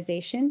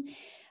derivatization.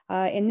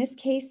 In this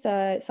case,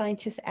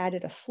 scientists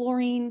added a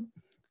fluorine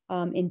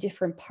in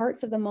different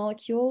parts of the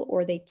molecule,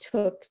 or they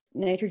took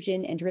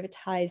nitrogen and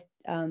derivatized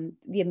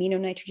the amino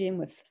nitrogen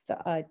with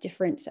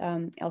different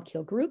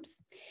alkyl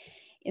groups.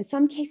 In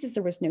some cases,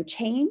 there was no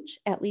change,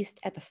 at least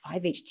at the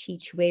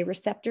 5-HT2A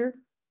receptor.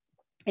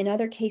 In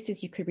other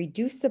cases, you could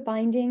reduce the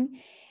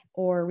binding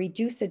or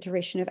reduce the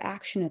duration of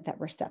action at that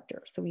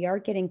receptor. So we are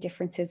getting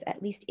differences,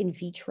 at least in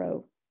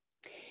vitro.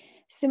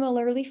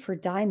 Similarly, for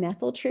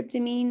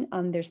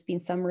dimethyltryptamine, there's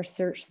been some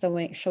research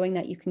showing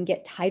that you can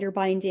get tighter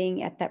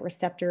binding at that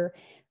receptor,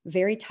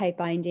 very tight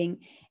binding.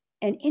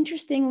 And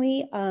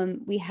interestingly,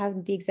 we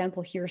have the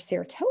example here of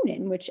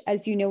serotonin, which,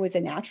 as you know, is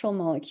a natural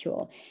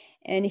molecule.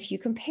 And if you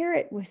compare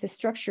it with the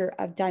structure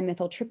of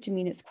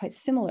dimethyltryptamine, it's quite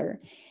similar,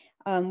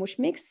 which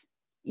makes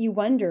you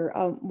wonder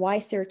why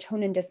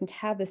serotonin doesn't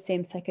have the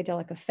same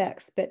psychedelic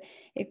effects, but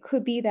it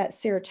could be that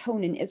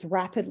serotonin is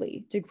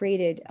rapidly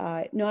degraded,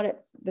 not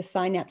at the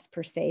synapse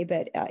per se,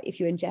 but if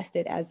you ingest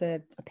it as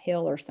a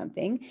pill or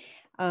something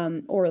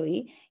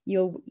orally,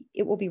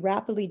 it will be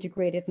rapidly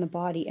degraded in the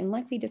body and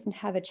likely doesn't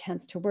have a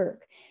chance to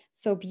work.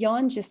 So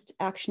beyond just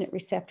action at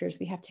receptors,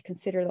 we have to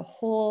consider the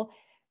whole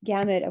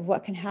gamut of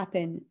what can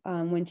happen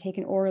when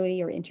taken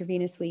orally or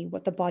intravenously,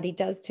 what the body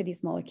does to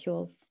these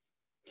molecules.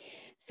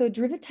 So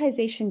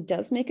derivatization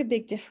does make a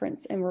big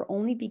difference, and we're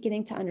only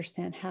beginning to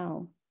understand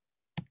how.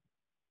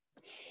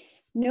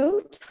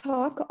 No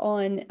talk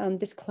on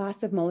this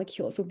class of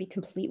molecules will be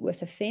complete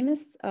with a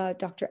famous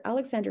Dr.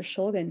 Alexander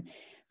Shulgin,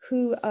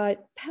 who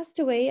passed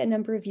away a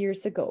number of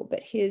years ago,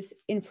 but his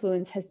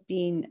influence has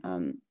been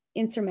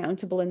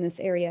insurmountable in this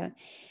area.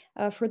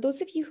 For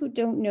those of you who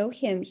don't know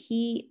him,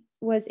 he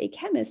was a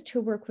chemist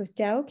who worked with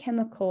Dow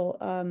Chemical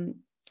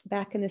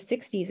back in the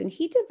 60s, and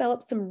he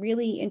developed some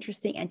really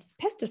interesting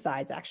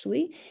pesticides,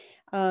 actually,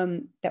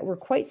 that were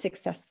quite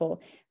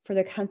successful for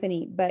the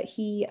company. But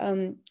he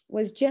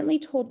was gently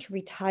told to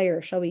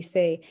retire, shall we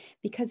say,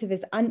 because of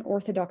his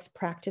unorthodox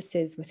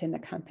practices within the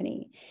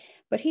company.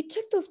 But he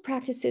took those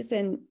practices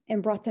and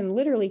brought them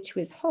literally to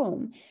his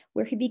home,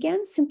 where he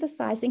began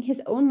synthesizing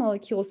his own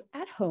molecules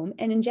at home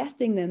and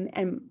ingesting them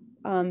and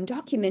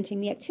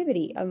documenting the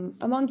activity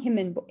among him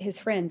and his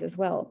friends as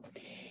well.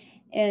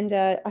 And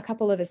a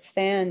couple of his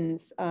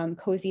fans,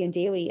 Cozy and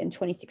Daly, in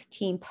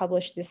 2016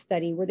 published this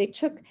study where they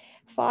took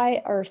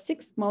 5 or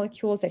 6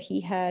 molecules that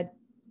he had,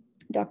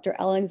 Dr.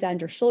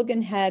 Alexander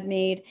Shulgin had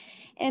made,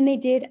 and they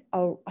did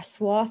a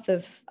swath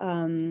of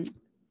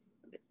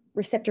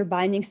receptor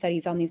binding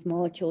studies on these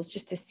molecules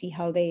just to see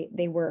how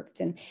they worked.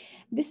 And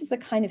this is the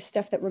kind of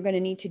stuff that we're going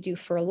to need to do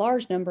for a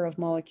large number of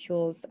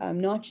molecules,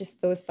 not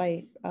just those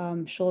by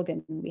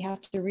Shulgin. We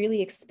have to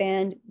really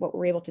expand what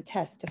we're able to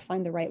test to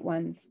find the right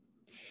ones.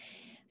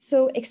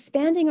 So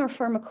expanding our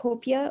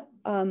pharmacopoeia,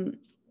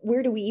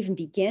 where do we even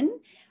begin?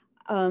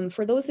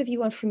 For those of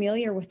you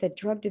unfamiliar with the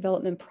drug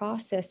development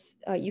process,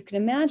 you can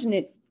imagine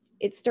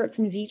it starts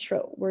in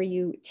vitro, where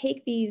you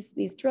take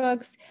these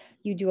drugs,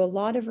 you do a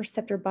lot of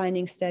receptor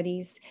binding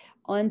studies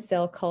on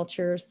cell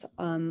cultures,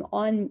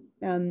 on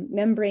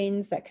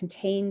membranes that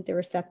contain the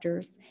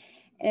receptors,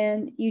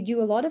 and you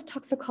do a lot of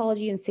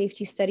toxicology and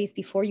safety studies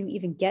before you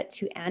even get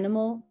to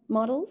animal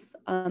models.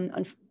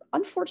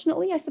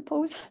 Unfortunately, I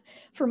suppose,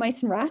 for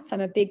mice and rats, I'm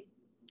a big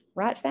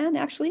rat fan,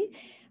 actually.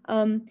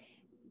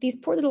 These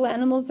poor little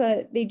animals,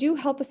 they do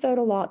help us out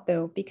a lot,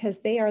 though,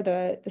 because they are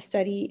the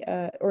study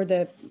or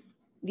the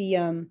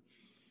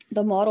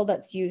model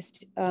that's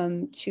used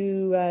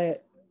to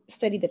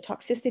study the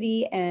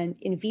toxicity and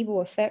in vivo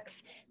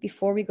effects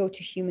before we go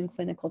to human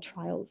clinical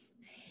trials.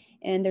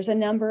 And there's a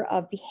number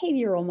of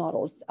behavioral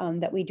models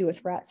that we do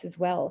with rats as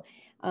well.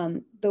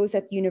 Those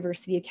at the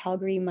University of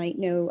Calgary might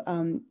know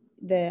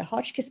the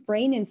Hotchkiss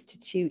Brain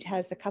Institute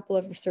has a couple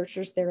of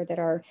researchers there that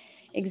are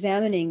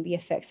examining the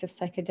effects of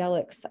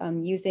psychedelics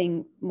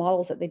using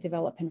models that they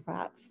develop in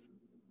rats.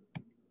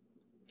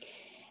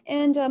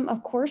 And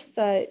of course,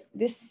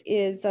 this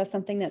is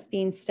something that's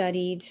being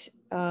studied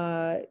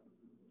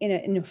in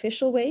an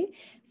official way.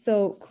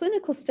 So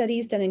clinical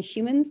studies done in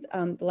humans,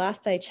 the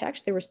last I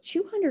checked, there was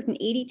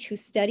 282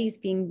 studies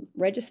being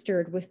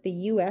registered with the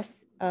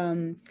US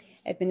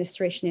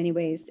administration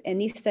anyways.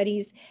 And these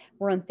studies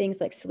were on things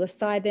like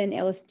psilocybin,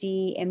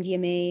 LSD,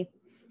 MDMA,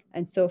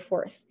 and so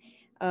forth.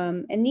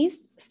 And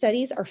these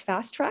studies are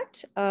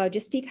fast-tracked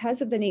just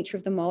because of the nature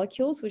of the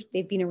molecules, which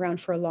they've been around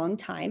for a long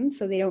time,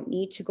 so they don't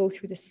need to go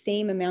through the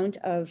same amount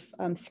of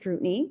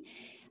scrutiny.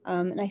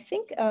 And I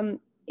think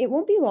it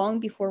won't be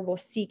long before we'll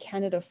see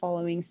Canada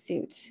following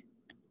suit.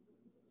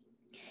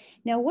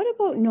 Now, what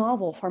about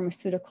novel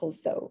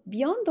pharmaceuticals, though?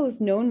 Beyond those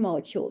known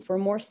molecules where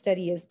more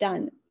study is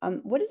done,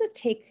 what does it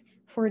take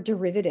for a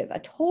derivative, a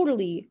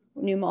totally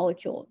new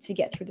molecule, to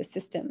get through the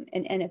system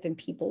and end up in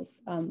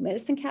people's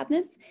medicine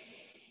cabinets?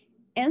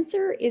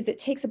 Answer is it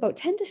takes about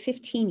 10 to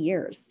 15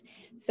 years.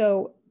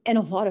 So, and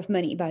a lot of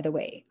money, by the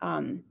way,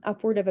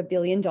 upward of $1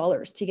 billion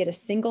to get a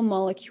single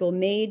molecule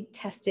made,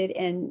 tested,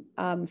 and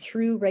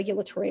through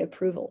regulatory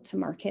approval to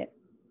market.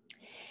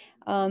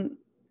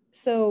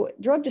 So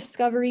drug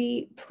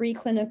discovery,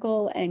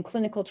 preclinical and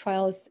clinical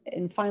trials,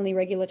 and finally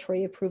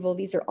regulatory approval,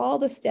 these are all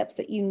the steps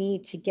that you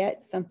need to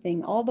get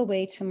something all the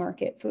way to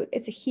market. So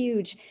it's a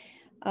huge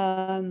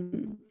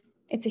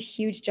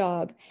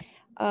job.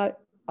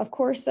 Of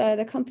course,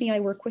 the company I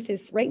work with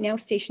is right now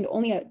stationed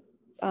only at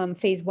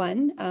phase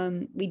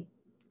 1. We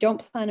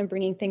don't plan on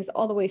bringing things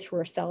all the way through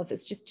ourselves.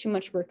 It's just too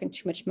much work and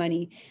too much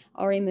money.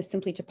 Our aim is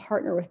simply to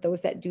partner with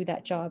those that do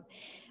that job.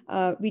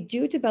 We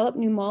do develop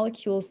new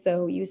molecules,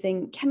 though,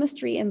 using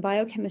chemistry and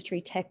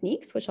biochemistry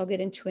techniques, which I'll get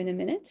into in a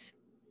minute.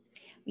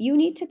 You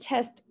need to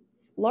test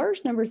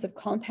large numbers of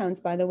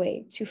compounds, by the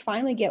way, to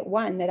finally get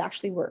one that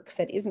actually works,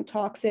 that isn't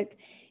toxic,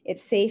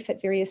 it's safe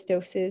at various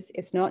doses,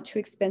 it's not too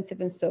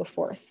expensive, and so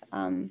forth.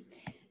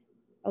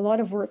 A lot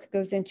of work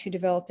goes into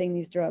developing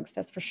these drugs,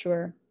 that's for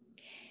sure.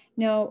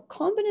 Now,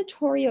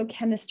 combinatorial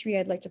chemistry,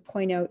 I'd like to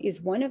point out,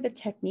 is one of the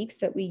techniques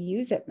that we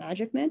use at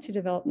MagicMed to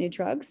develop new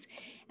drugs.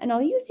 And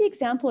I'll use the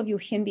example of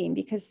yohimbine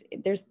because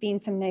there's been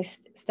some nice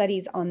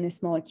studies on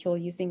this molecule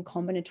using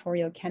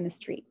combinatorial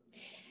chemistry.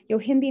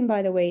 Yohimbine,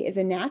 by the way, is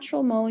a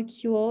natural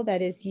molecule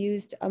that is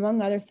used,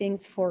 among other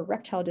things, for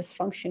erectile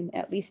dysfunction,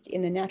 at least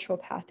in the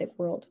naturopathic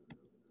world.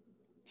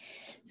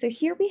 So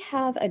here we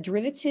have a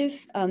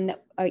derivative, an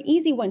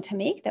easy one to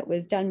make that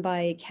was done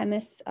by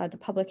chemists. The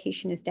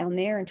publication is down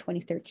there in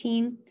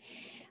 2013.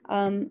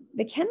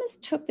 The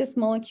chemist took this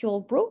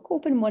molecule, broke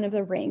open one of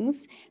the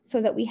rings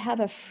so that we have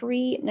a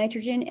free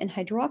nitrogen and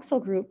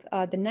hydroxyl group.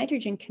 The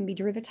nitrogen can be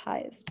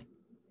derivatized.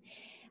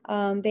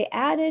 They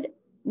added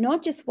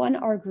not just one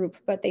R group,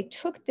 but they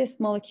took this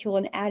molecule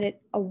and added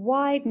a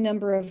wide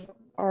number of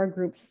R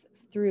groups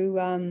through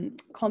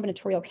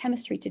combinatorial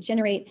chemistry to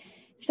generate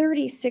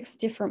 36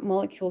 different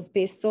molecules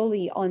based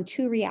solely on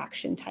 2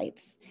 reaction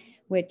types,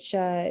 which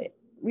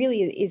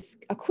really is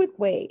a quick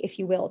way, if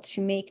you will,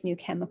 to make new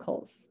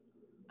chemicals.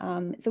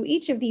 So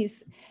each of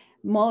these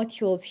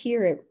molecules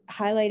here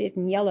highlighted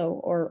in yellow,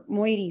 or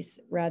moieties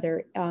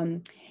rather,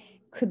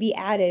 could be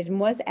added and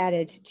was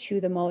added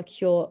to the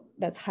molecule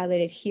that's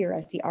highlighted here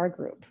as the R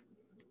group.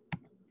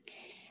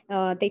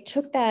 They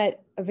took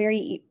that a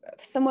very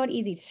somewhat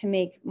easy to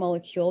make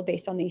molecule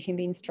based on the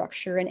human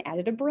structure and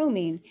added a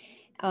bromine.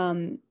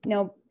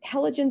 Now,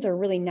 halogens are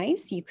really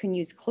nice. You can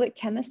use click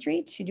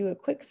chemistry to do a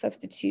quick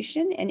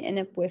substitution and end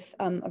up with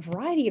a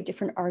variety of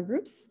different R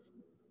groups.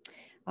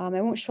 I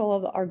won't show all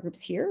the R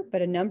groups here,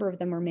 but a number of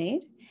them are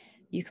made.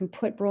 You can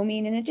put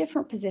bromine in a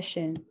different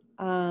position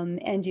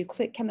and do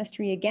click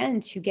chemistry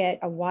again to get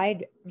a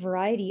wide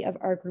variety of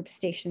R groups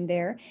stationed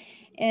there.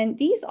 And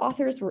these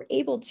authors were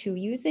able to,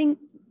 using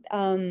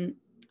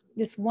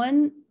this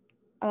one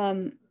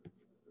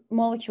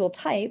molecule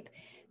type,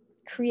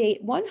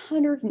 create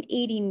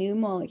 180 new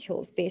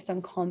molecules based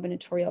on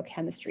combinatorial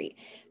chemistry.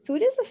 So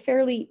it is a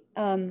fairly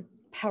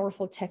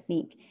powerful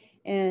technique.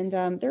 And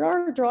there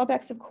are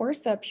drawbacks, of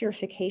course.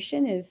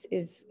 Purification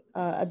is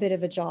a bit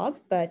of a job,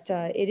 but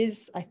it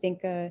is, I think,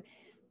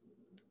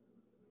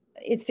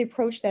 it's the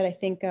approach that I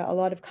think a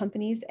lot of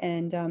companies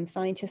and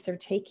scientists are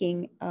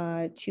taking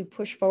to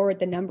push forward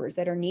the numbers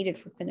that are needed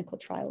for clinical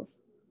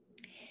trials.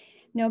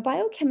 Now,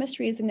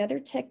 biochemistry is another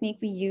technique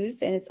we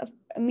use, and it's,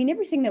 I mean,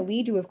 everything that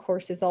we do, of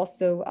course, is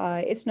also,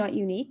 it's not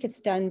unique.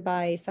 It's done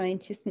by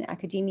scientists in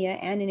academia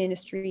and in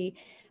industry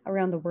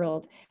around the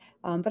world.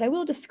 But I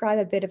will describe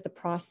a bit of the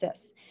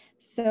process.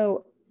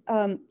 So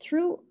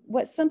through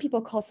what some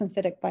people call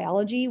synthetic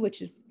biology,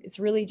 which is it's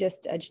really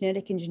just a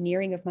genetic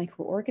engineering of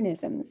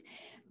microorganisms,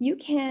 you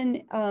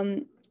can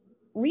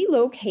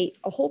relocate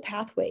a whole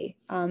pathway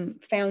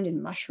found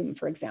in mushroom,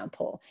 for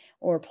example,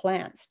 or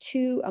plants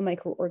to a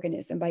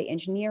microorganism by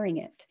engineering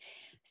it.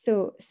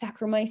 So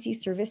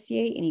Saccharomyces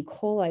cerevisiae and E.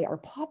 coli are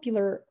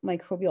popular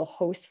microbial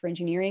hosts for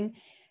engineering.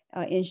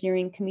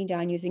 Engineering can be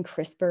done using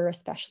CRISPR,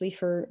 especially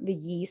for the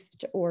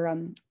yeast, or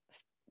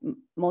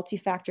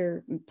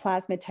multi-factor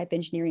plasmid type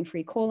engineering for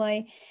E.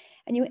 coli.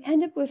 And you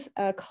end up with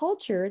a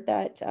culture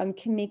that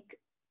can make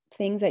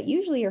things that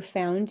usually are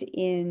found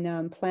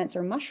in plants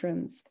or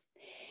mushrooms.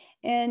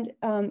 And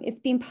it's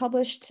being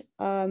published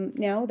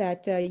now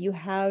that you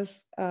have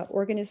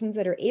organisms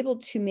that are able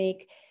to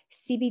make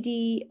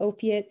CBD,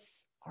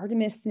 opiates,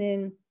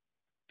 artemisinin,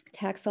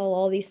 Taxol,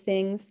 all these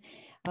things.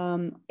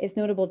 It's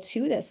notable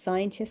too that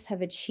scientists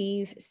have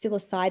achieved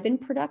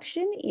psilocybin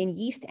production in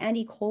yeast and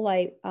E.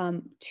 coli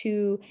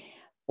to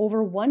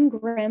over 1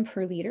 gram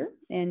per liter.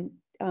 And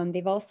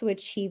they've also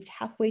achieved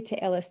halfway to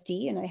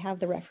LSD, and I have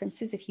the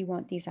references if you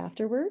want these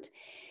afterward.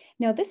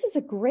 Now, this is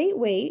a great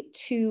way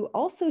to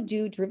also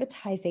do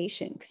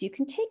derivatization, because you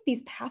can take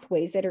these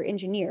pathways that are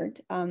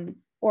engineered,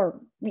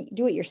 or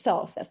do it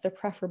yourself, that's the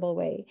preferable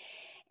way,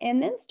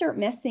 and then start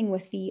messing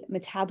with the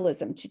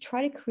metabolism to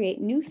try to create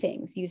new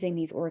things using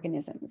these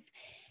organisms.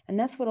 And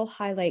that's what I'll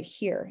highlight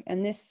here.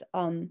 And this,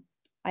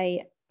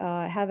 I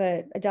have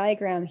a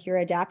diagram here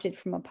adapted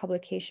from a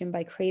publication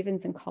by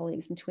Cravens and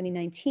colleagues in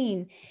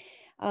 2019,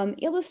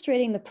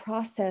 illustrating the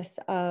process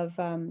of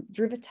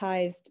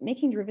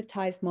making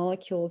derivatized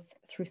molecules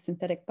through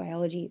synthetic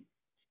biology.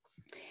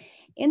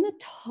 In the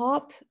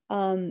top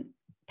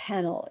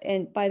panel,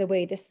 and by the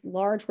way, this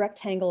large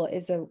rectangle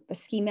is a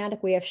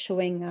schematic way of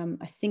showing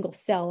a single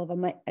cell of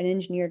an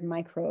engineered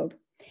microbe.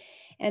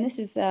 And this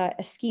is a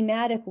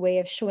schematic way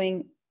of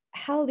showing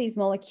how these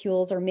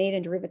molecules are made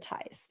and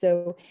derivatized.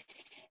 So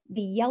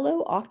the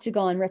yellow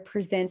octagon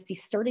represents the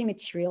starting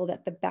material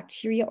that the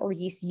bacteria or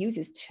yeast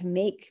uses to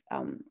make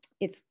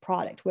its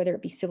product, whether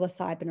it be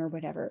psilocybin or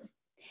whatever.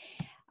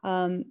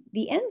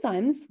 The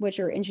enzymes, which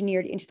are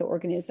engineered into the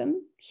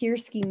organism, here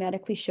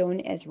schematically shown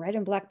as red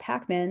and black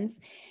Pac-Mans,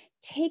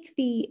 take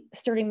the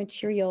starting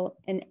material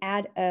and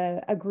add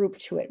a group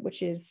to it,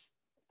 which is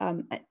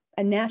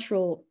a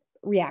natural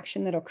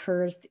reaction that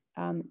occurs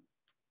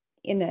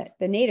in the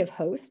native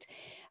host.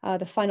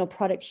 The final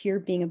product here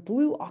being a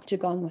blue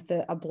octagon with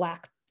a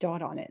black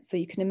dot on it. So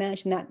you can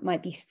imagine that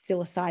might be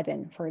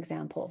psilocybin, for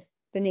example.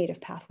 The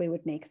native pathway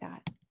would make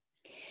that.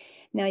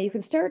 Now you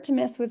can start to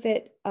mess with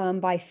it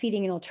by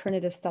feeding an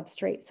alternative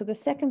substrate. So the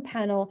second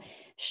panel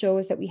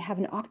shows that we have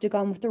an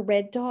octagon with a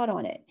red dot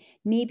on it.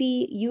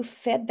 Maybe you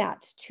fed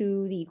that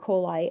to the E.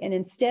 coli, and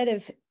instead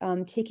of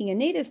taking a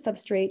native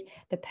substrate,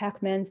 the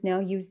Pac-Mans now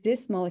use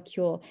this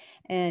molecule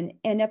and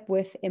end up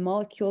with a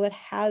molecule that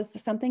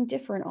has something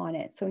different on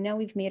it. So now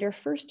we've made our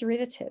first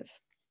derivative.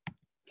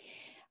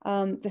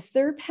 The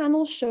third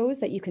panel shows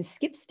that you can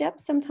skip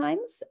steps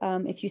sometimes.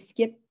 If you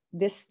skip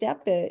this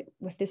step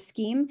with this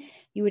scheme,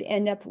 you would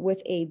end up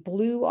with a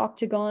blue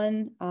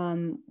octagon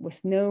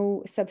with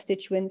no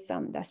substituents.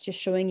 That's just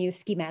showing you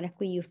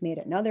schematically you've made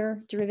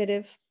another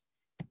derivative.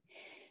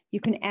 You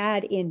can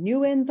add in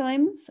new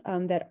enzymes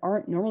that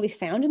aren't normally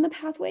found in the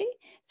pathway.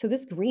 So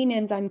this green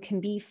enzyme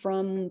can be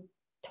from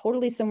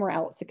totally somewhere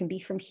else. It can be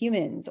from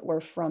humans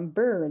or from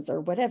birds or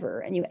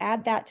whatever. And you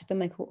add that to the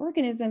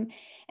microorganism.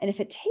 And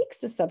if it takes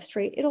the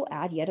substrate, it'll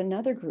add yet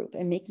another group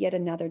and make yet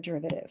another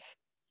derivative.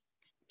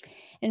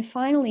 And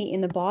finally,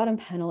 in the bottom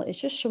panel, it's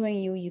just showing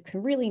you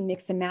can really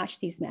mix and match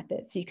these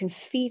methods. So you can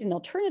feed an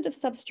alternative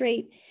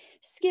substrate,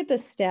 skip a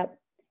step,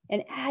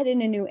 and add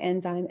in a new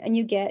enzyme, and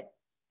you get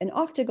an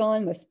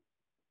octagon with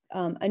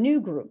a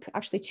new group,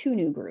 actually two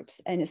new groups,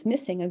 and it's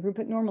missing a group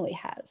it normally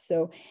has.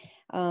 So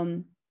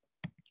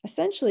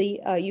essentially,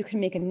 you can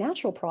make a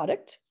natural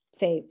product,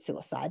 say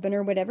psilocybin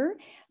or whatever,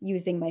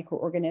 using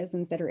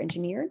microorganisms that are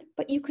engineered,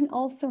 but you can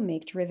also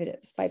make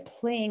derivatives by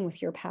playing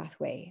with your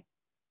pathway.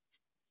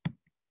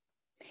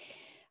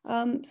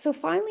 So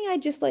finally,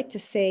 I'd just like to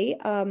say,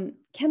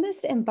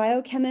 chemists and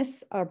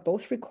biochemists are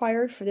both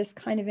required for this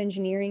kind of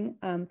engineering.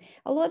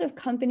 A lot of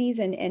companies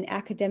and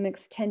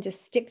academics tend to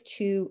stick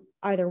to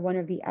either one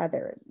or the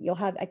other. You'll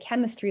have a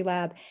chemistry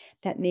lab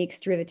that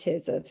makes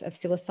derivatives of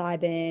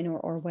psilocybin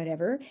or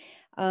whatever.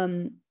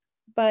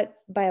 But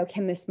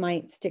biochemists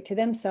might stick to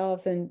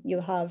themselves, and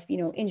you'll have,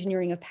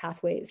 engineering of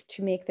pathways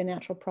to make the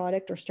natural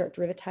product or start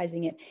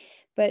derivatizing it.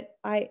 But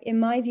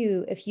in my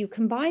view, if you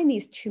combine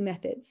these two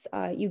methods,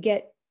 you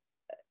get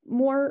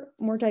more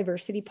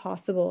diversity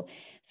possible.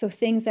 So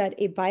things that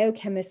a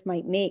biochemist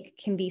might make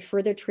can be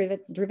further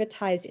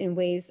derivatized in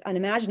ways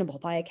unimaginable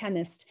by a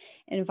chemist,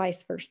 and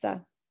vice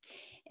versa.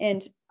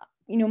 And,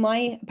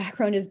 my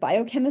background is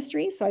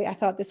biochemistry. So I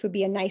thought this would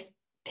be a nice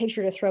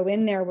picture to throw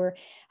in there, where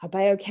a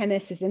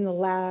biochemist is in the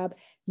lab,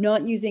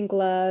 not using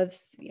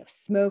gloves,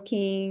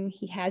 smoking.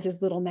 He has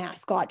his little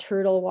mascot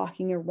turtle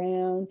walking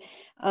around.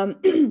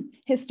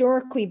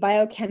 Historically,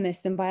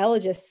 biochemists and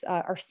biologists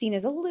are seen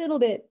as a little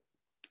bit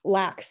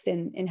lax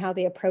in how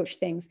they approach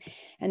things.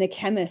 And the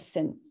chemists,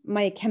 and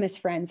my chemist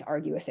friends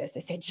argue with this. They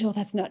say, Jill,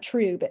 that's not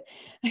true. But,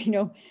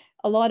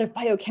 a lot of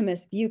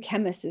biochemists view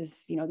chemists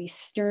as, these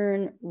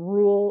stern,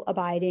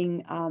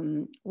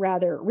 rule-abiding,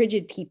 rather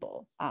rigid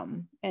people.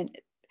 And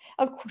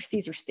of course,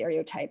 these are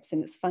stereotypes,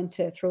 and it's fun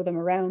to throw them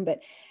around,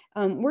 but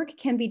work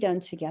can be done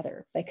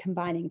together by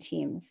combining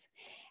teams.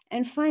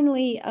 And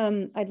finally,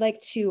 I'd like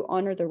to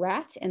honor the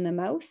rat and the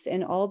mouse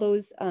and all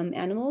those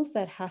animals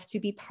that have to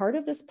be part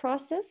of this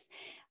process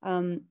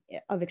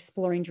of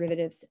exploring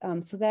derivatives,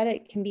 so that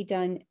it can be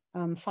done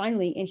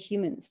finally in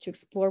humans to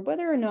explore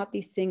whether or not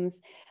these things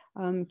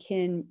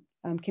can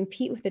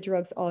compete with the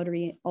drugs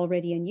already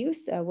in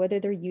use, whether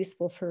they're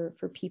useful for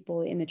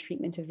people in the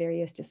treatment of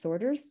various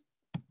disorders.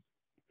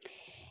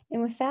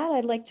 And with that,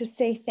 I'd like to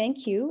say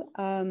thank you.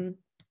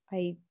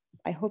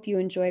 I hope you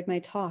enjoyed my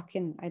talk,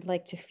 and I'd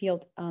like to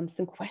field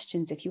some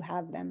questions if you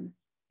have them.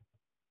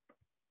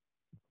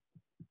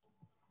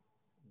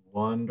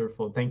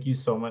 Wonderful. Thank you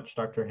so much,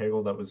 Dr.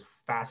 Hagel. That was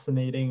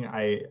fascinating.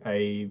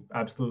 I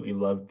absolutely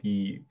loved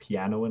the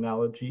piano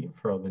analogy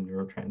for all the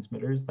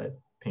neurotransmitters. That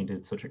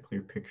painted such a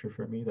clear picture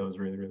for me. That was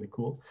really, really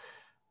cool.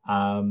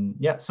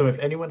 Yeah, so if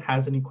anyone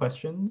has any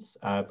questions,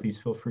 please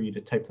feel free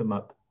to type them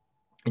up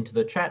into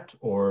the chat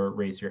or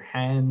raise your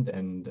hand,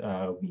 and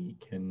we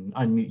can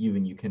unmute you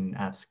and you can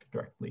ask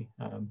directly.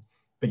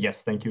 But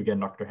yes, thank you again,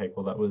 Dr.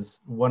 Hagel. That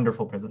was a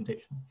wonderful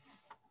presentation.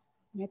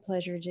 My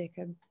pleasure,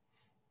 Jacob.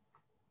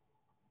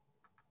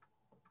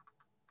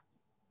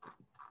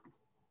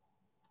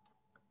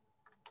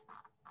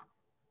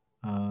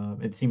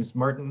 It seems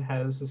Martin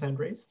has his hand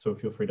raised, so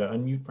feel free to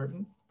unmute,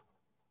 Martin.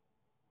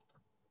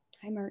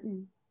 Hi,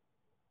 Martin.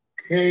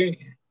 Okay,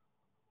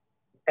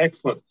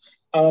 excellent.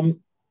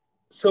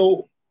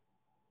 So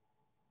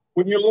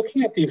when you're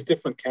looking at these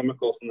different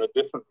chemicals and the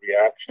different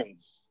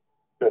reactions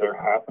that are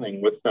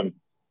happening with them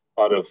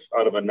out of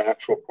a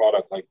natural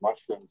product like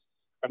mushrooms,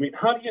 I mean,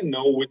 how do you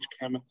know which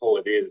chemical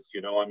it is?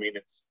 I mean,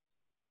 it's,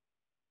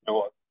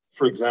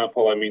 for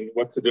example, I mean,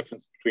 what's the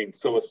difference between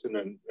psilocin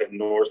and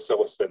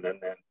norpsilocin,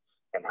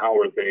 and how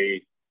are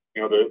they,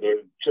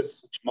 they're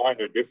just such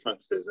minor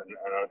differences, and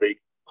are they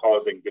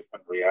causing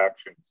different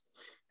reactions?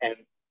 And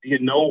do you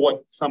know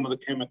what some of the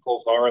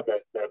chemicals are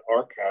that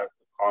are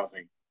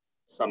causing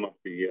some of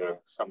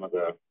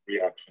the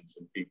reactions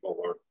in people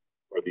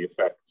or the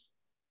effects?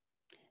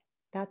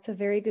 That's a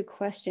very good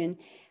question.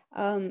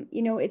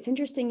 It's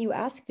interesting you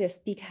ask this,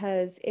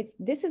 because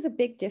this is a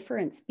big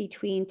difference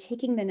between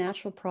taking the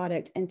natural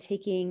product and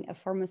taking a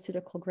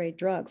pharmaceutical grade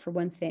drug, for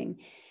one thing.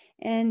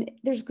 And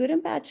there's good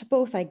and bad to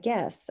both, I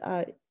guess.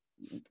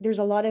 There's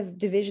a lot of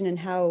division in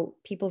how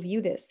people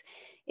view this.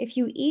 If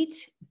you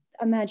eat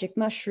a magic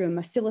mushroom,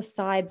 a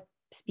psilocybe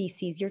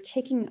species, you're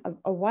taking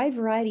a wide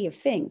variety of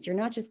things. You're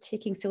not just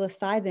taking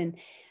psilocybin,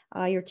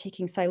 you're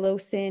taking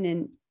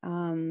psilocin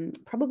and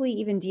probably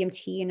even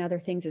DMT and other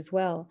things as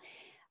well.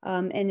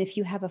 And if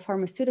you have a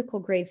pharmaceutical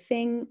grade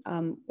thing,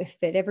 if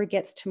it ever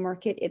gets to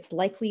market, it's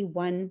likely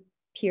one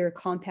pure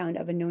compound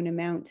of a known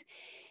amount.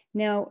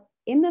 Now,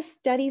 in the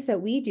studies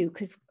that we do,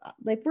 because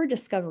like we're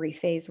discovery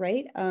phase,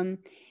 right?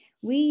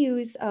 We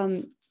use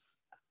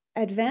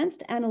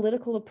advanced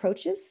analytical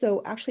approaches.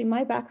 So actually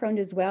my background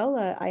as well,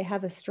 I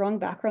have a strong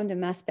background in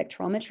mass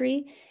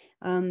spectrometry.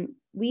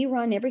 We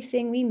run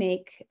everything we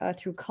make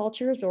through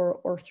cultures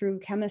or through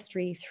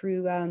chemistry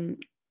through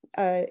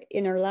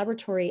in our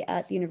laboratory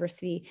at the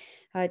university.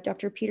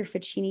 Dr. Peter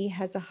Ficini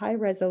has a high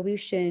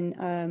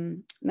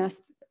resolution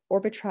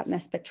Orbitrap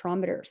mass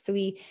spectrometer. So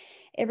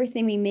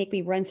everything we make,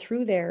 we run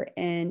through there,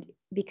 and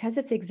because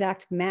it's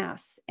exact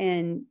mass,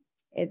 and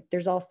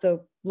there's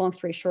also, long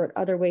story short,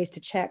 other ways to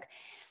check,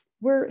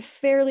 we're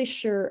fairly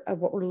sure of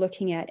what we're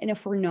looking at. And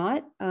if we're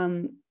not,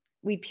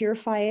 we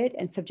purify it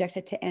and subject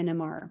it to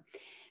NMR.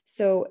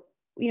 So,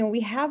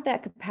 we have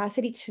that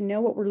capacity to know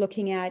what we're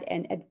looking at.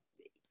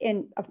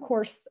 And of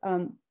course,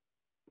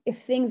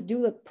 if things do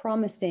look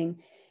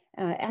promising,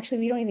 actually,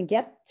 we don't even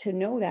get to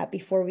know that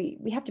before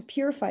we have to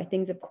purify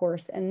things, of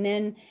course, and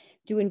then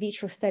do in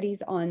vitro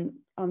studies on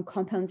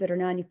compounds that are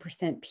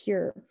 90%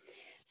 pure,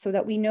 so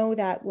that we know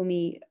that when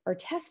we are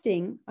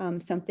testing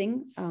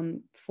something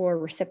for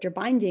receptor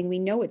binding, we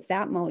know it's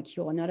that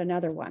molecule and not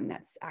another one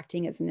that's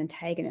acting as an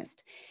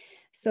antagonist.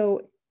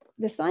 So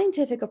the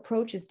scientific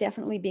approach is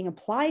definitely being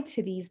applied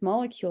to these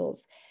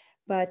molecules,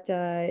 but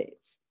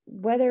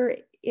whether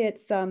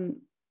it's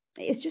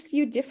just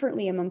viewed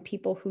differently among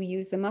people who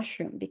use the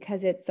mushroom,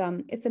 because it's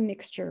a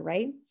mixture,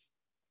 right?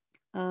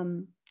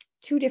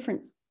 Two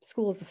different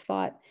schools of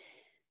thought.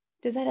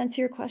 Does that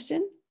answer your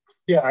question?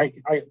 Yeah,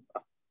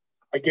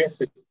 I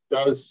guess it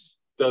does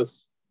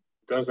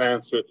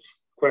answer the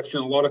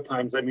question. A lot of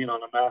times, I mean,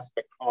 on a mass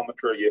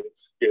spectrometer,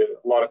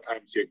 a lot of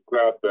times you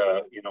grab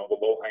the the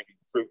low-hanging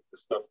fruit, the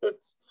stuff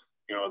that's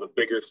the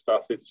bigger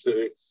stuff. It's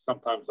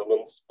sometimes a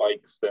little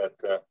spikes that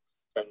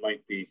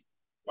might be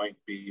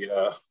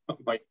of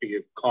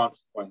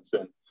consequence,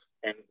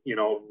 and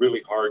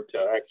really hard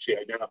to actually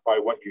identify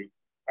what you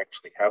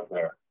actually have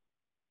there.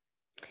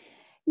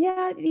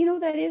 Yeah,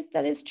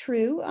 that is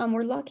true.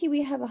 We're lucky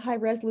we have a high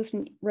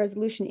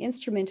resolution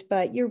instrument,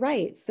 but you're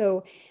right.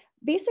 So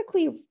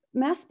basically,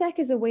 mass spec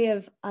is a way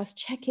of us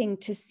checking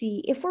to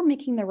see if we're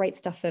making the right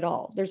stuff at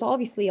all. There's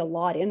obviously a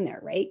lot in there,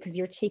 right? Because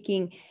you're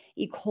taking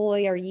E.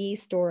 coli or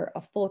yeast or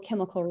a full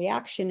chemical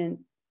reaction, and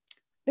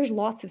there's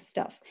lots of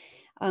stuff.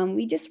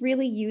 We just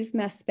really use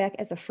mass spec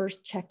as a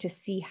first check to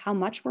see how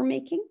much we're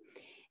making.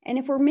 And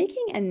if we're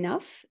making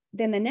enough,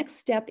 then the next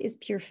step is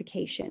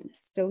purification.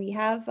 So we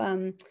have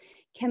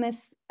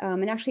chemists,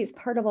 and actually it's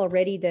part of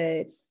already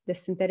the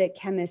synthetic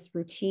chemist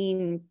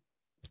routine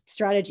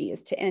strategy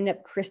is to end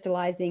up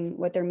crystallizing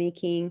what they're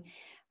making.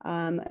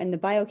 And the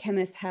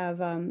biochemists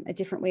have a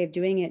different way of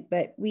doing it,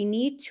 but we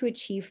need to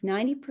achieve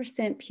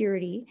 90%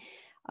 purity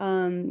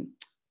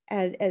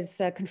as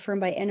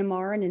confirmed by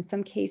NMR, and in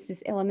some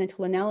cases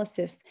elemental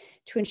analysis,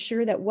 to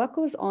ensure that what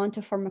goes on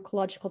to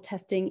pharmacological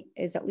testing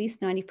is at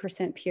least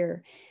 90%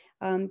 pure.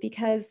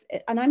 Because,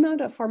 and I'm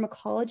not a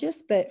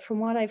pharmacologist, but from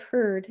what I've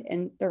heard,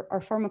 and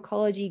our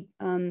pharmacology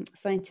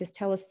scientists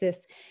tell us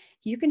this,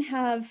 you can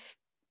have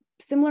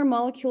similar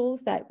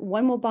molecules that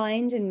one will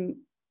bind and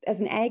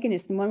as an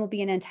agonist and one will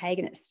be an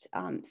antagonist.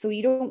 So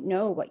you don't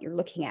know what you're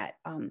looking at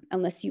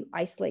unless you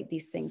isolate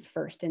these things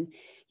first, and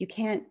you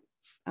can't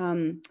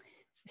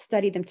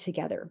study them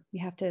together.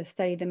 You have to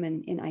study them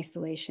in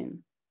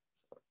isolation.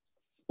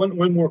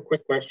 One more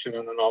quick question,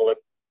 and then I'll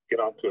get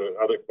on to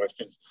other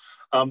questions.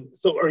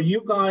 So are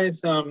you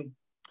guys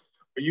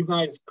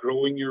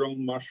growing your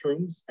own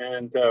mushrooms?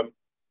 And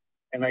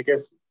I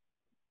guess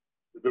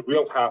the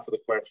real half of the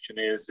question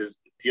is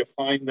do you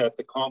find that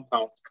the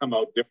compounds come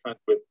out different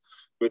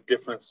with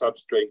different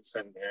substrates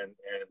and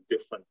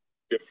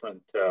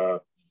different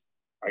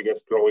I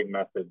guess growing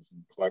methods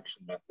and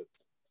collection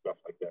methods, stuff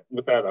like that?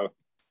 With that,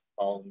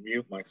 I'll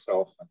mute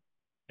myself.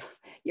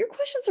 Your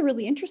questions are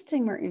really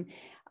interesting, Martin.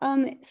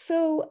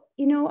 So,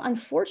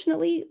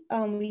 unfortunately,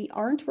 we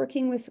aren't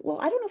working with, well,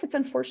 I don't know if it's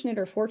unfortunate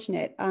or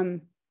fortunate.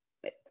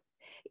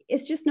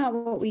 It's just not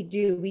what we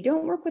do. We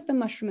don't work with the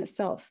mushroom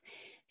itself.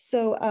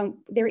 So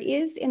there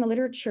is in the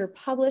literature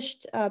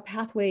published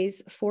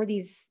pathways for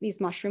these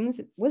mushrooms.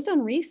 It was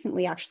done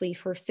recently, actually,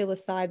 for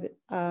psilocybe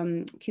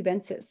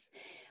cubensis,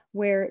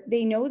 where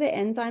they know the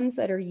enzymes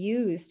that are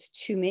used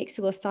to make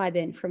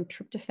psilocybin from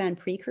tryptophan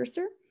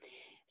precursor.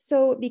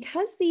 So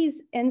because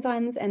these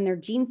enzymes and their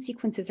gene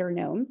sequences are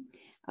known,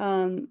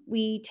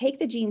 we take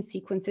the gene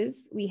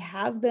sequences, we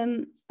have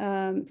them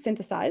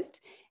synthesized,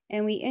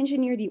 and we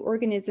engineer the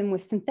organism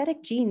with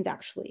synthetic genes,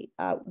 actually,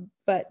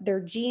 but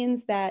they're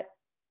genes that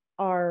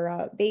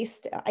are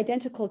based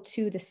identical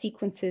to the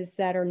sequences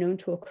that are known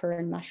to occur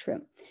in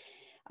mushroom.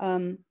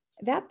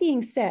 That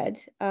being said,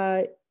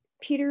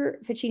 Peter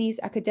Ficini's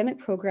academic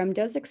program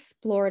does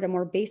explore at a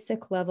more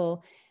basic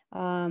level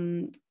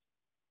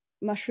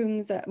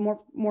mushrooms,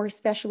 more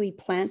especially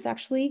plants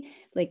actually,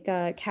 like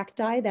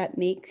cacti that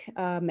make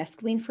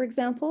mescaline, for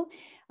example.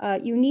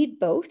 You need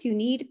both. You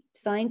need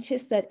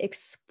scientists that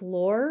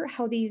explore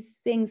how these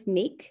things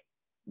make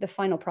the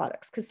final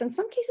products, because in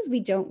some cases we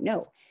don't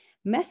know.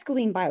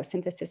 Mescaline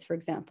biosynthesis, for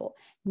example,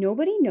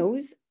 nobody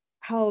knows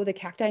how the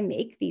cacti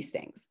make these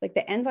things. Like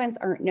the enzymes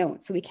aren't known,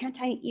 so we can't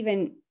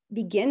even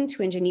begin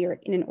to engineer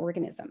it in an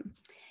organism.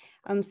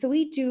 So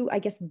we do, I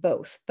guess,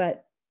 both,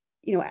 but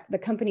the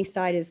company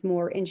side is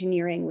more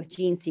engineering with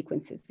gene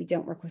sequences. We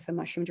don't work with the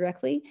mushroom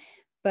directly,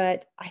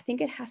 but I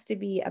think it has to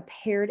be a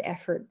paired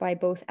effort by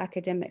both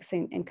academics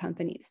and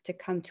companies to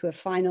come to a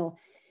final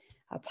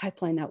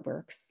pipeline that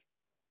works.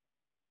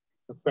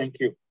 Thank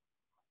you.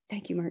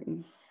 Thank you,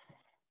 Martin.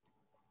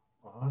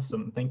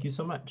 Awesome. Thank you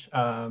so much.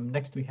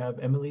 Next, we have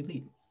Emily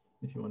Lee,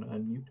 if you want to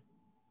unmute.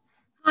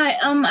 Hi,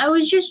 I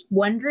was just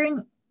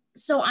wondering,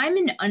 so I'm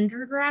an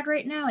undergrad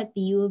right now at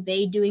the U of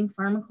A doing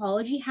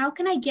pharmacology. How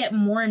can I get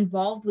more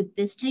involved with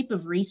this type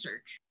of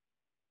research?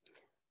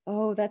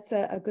 Oh, that's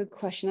a good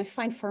question. I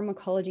find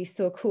pharmacology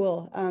so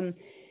cool.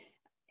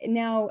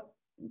 Now,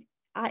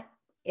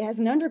 as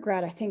an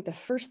undergrad, I think the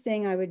first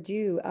thing I would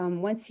do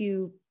once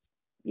you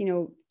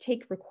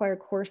take required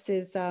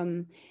courses,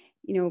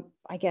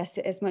 I guess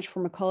as much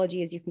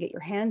pharmacology as you can get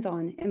your hands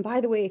on. And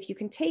by the way, if you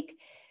can take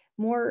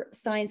more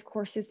science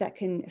courses that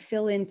can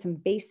fill in some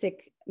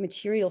basic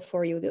material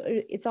for you,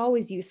 it's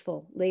always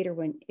useful later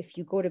if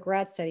you go to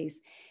grad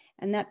studies.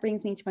 And that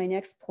brings me to my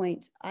next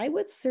point. I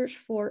would search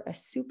for a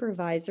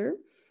supervisor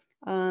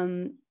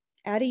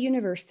at a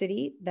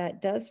university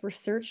that does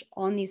research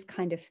on these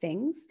kind of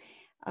things.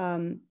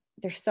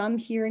 There's some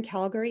here in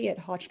Calgary at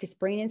Hotchkiss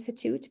Brain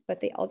Institute, but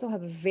they also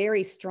have a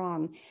very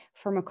strong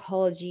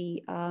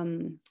pharmacology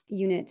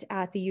unit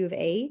at the U of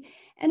A.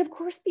 And of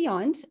course,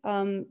 beyond.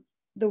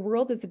 The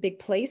world is a big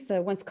place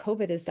once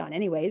COVID is done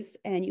anyways,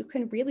 and you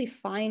can really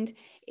find,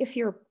 if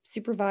your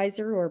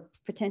supervisor or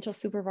potential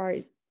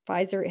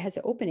supervisor has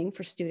an opening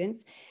for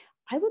students,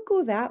 I would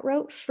go that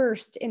route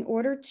first in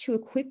order to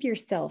equip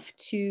yourself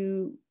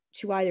to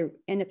either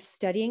end up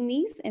studying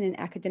these in an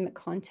academic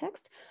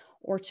context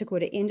or to go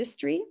to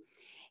industry.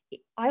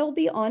 I'll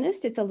be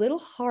honest, it's a little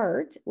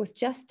hard with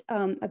just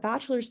a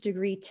bachelor's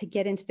degree to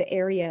get into the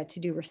area to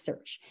do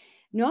research.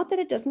 Not that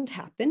it doesn't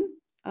happen.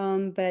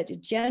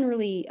 But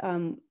generally,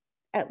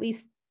 at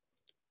least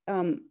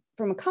from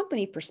a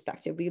company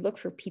perspective, we look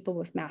for people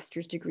with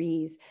master's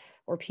degrees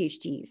or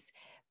PhDs.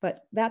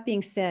 But that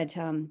being said,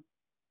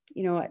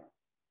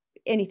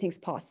 anything's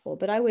possible.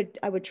 But I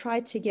would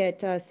try to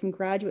get some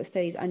graduate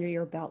studies under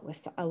your belt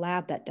with a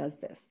lab that does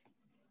this.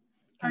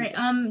 All right.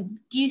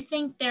 Do you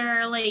think there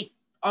are like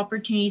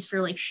opportunities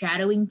for like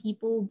shadowing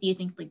people? Do you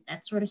think like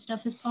that sort of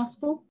stuff is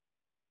possible?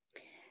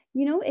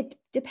 It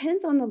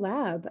depends on the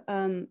lab.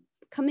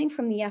 Coming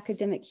from the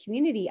academic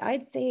community,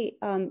 I'd say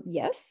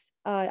yes.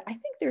 I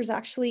think there's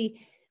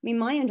actually,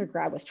 my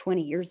undergrad was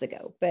 20 years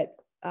ago, but,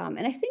 and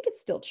I think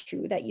it's still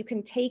true that you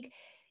can take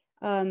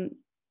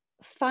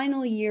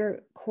final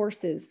year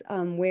courses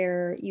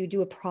where you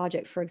do a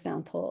project, for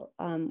example.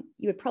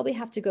 You would probably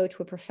have to go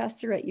to a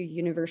professor at your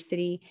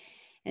university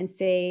and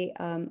say,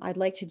 I'd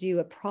like to do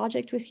a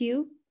project with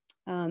you.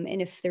 And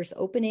if there's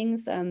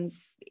openings,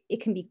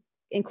 it can be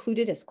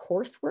included as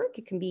coursework.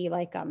 It can be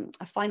like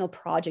a final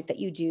project that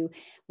you do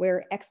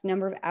where X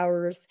number of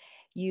hours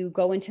you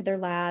go into their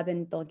lab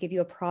and they'll give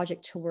you a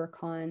project to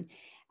work on.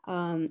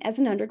 As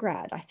an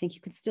undergrad, I think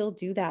you could still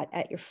do that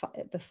at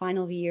the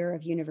final year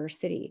of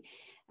university.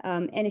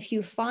 And if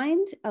you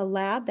find a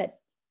lab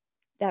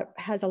that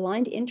has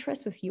aligned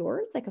interest with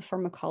yours, like a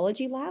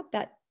pharmacology lab,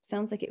 that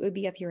sounds like it would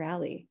be up your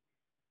alley.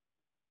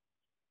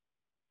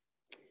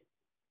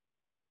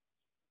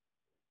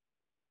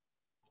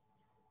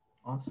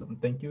 Awesome.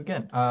 Thank you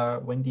again.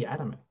 Wendy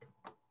Adamek,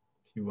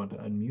 if you want to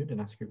unmute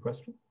and ask your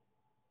question.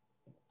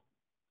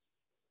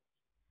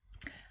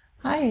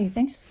 Hi,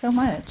 thanks so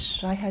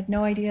much. I had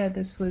no idea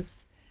this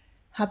was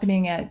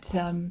happening at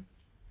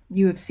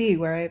U of C,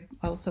 where I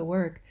also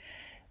work.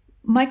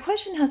 My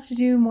question has to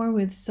do more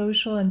with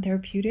social and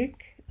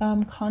therapeutic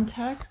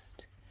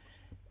context.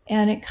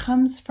 And it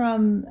comes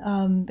from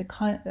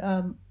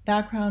the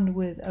background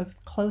with a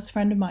close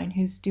friend of mine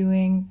who's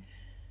doing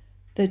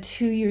the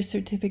 2-year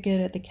certificate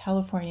at the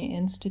California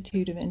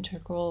Institute of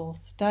Integral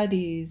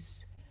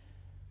Studies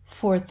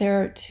for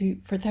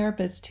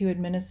therapists to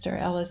administer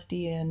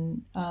LSD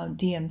and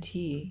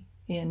DMT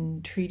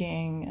in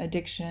treating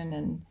addiction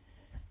and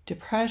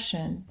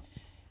depression.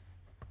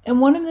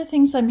 And one of the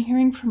things I'm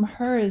hearing from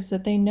her is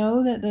that they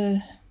know that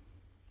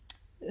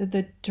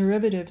the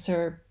derivatives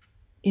are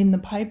in the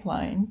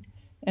pipeline,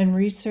 and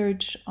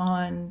research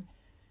on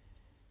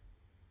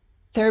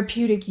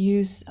therapeutic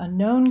use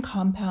unknown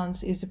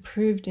compounds is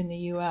approved in the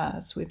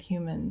US with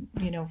human,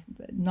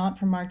 not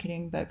for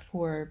marketing, but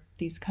for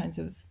these kinds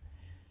of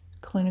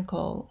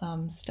clinical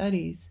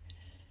studies.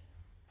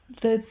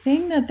 The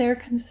thing that they're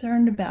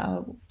concerned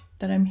about,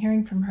 that I'm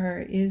hearing from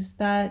her, is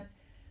that,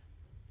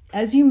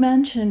 as you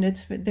mentioned,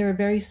 there are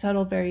very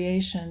subtle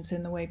variations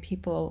in the way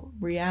people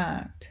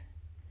react.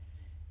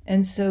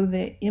 And so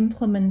the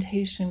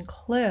implementation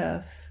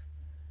cliff,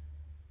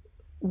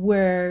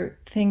 where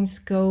things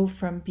go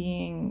from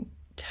being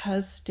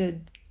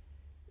tested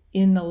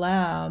in the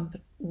lab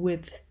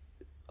with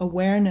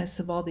awareness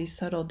of all these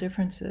subtle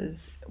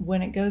differences,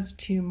 when it goes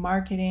to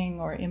marketing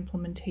or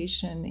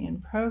implementation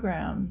in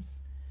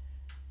programs,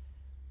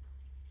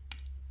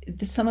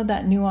 some of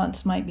that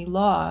nuance might be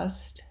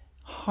lost,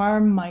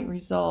 harm might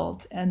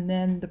result, and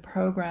then the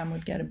program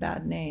would get a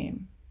bad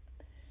name.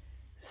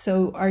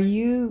 So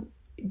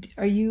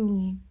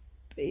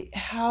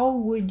how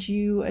would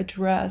you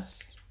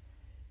address,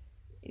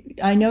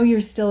 I know you're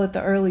still at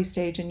the early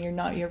stage and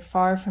you're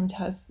far from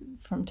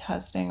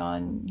testing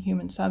on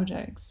human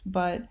subjects,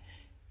 but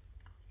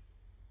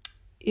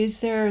is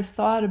there a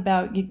thought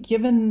about,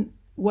 given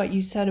what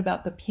you said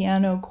about the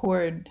piano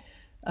chord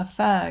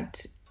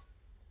effect,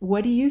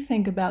 what do you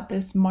think about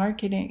this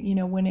marketing,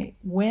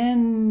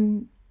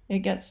 when it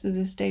gets to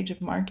this stage of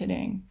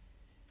marketing,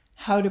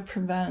 how to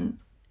prevent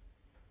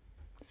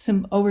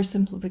some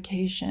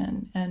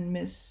oversimplification and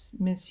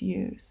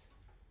misuse?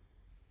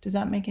 Does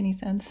that make any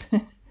sense?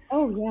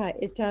 Oh yeah,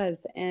 it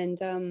does. And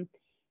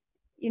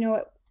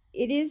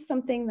it is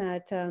something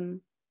that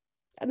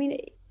I mean,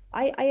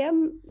 I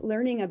am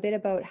learning a bit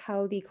about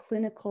how the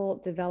clinical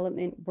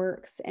development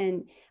works,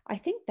 and I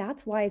think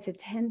that's why it's a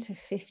 10 to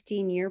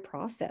 15-year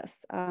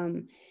process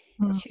to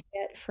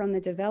get from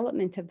the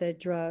development of the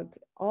drug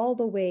all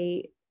the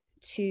way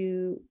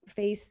to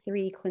phase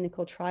 3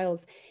 clinical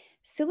trials.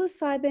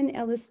 Psilocybin,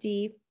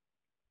 LSD,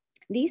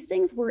 these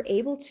things were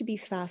able to be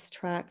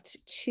fast-tracked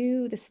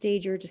to the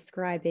stage you're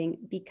describing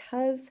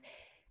because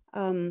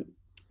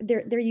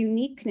their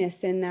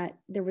uniqueness in that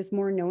there was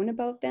more known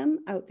about them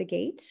out the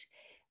gate,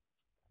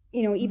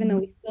 even though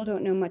we still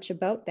don't know much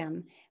about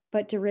them.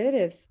 But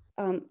derivatives,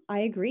 I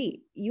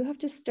agree. You have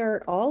to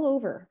start all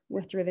over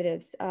with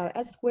derivatives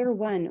at square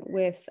one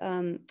with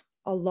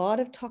a lot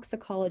of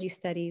toxicology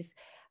studies,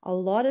 a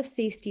lot of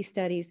safety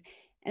studies.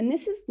 And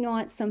this is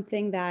not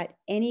something that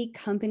any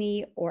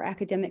company or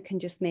academic can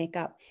just make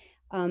up.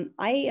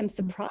 I am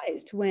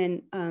surprised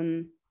when,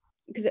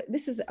 because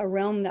this is a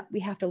realm that we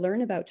have to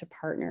learn about to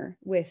partner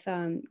with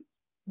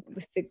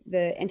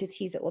the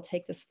entities that will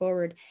take this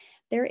forward.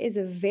 There is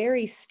a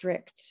very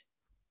strict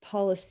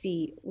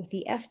policy with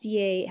the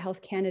FDA,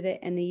 Health Canada,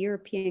 and the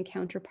European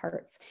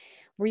counterparts,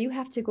 where you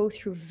have to go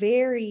through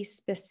very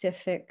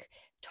specific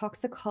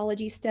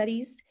toxicology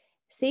studies,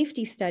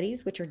 safety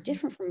studies, which are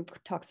different from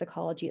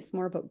toxicology. It's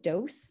more about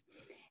dose.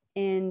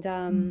 And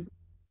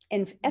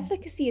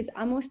efficacy is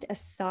almost a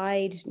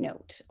side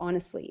note,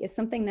 honestly. It's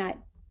something that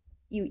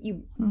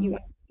you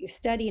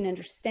study and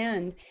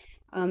understand,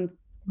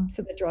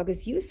 so the drug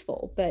is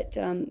useful. But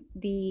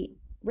the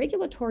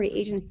regulatory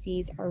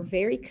agencies are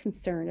very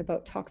concerned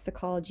about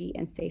toxicology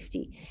and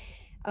safety,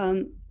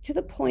 to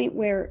the point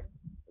where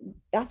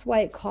that's why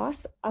it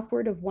costs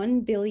upward of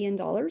 $1 billion.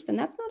 And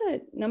that's not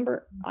a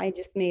number I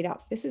just made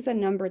up. This is a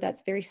number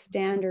that's very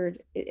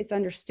standard. It's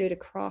understood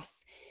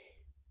across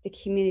the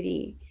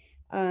community.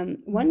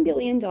 $1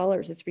 billion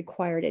is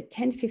required at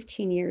 10 to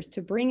 15 years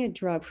to bring a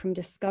drug from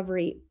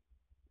discovery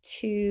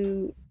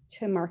to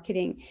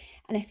marketing.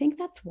 And I think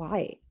that's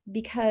why,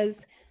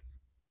 because,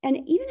 and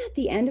even at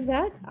the end of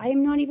that,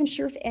 I'm not even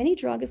sure if any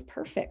drug is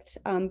perfect,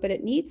 but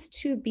it needs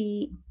to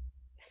be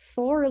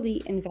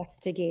thoroughly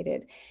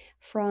investigated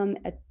from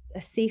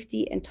a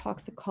safety and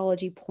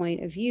toxicology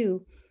point of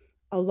view.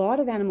 A lot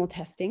of animal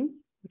testing,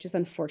 which is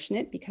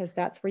unfortunate because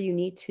that's where you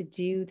need to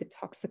do the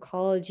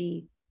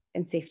toxicology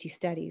and safety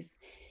studies.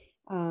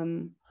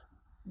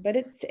 But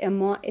it's a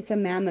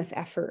mammoth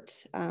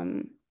effort.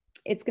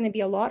 It's going to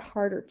be a lot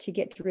harder to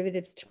get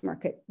derivatives to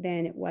market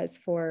than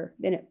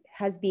it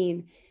has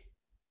been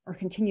or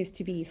continues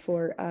to be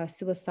for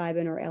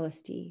psilocybin or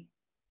LSD.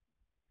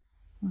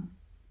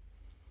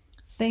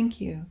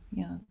 Thank you.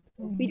 Yeah.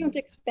 We don't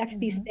expect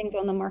these things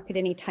on the market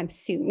anytime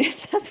soon,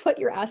 if that's what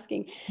you're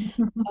asking.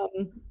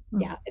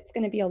 Yeah, it's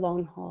going to be a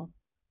long haul.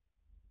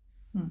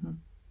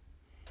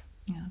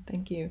 Yeah,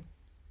 thank you.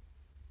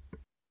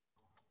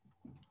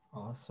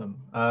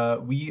 Awesome.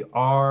 We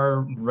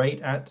are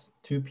right at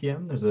 2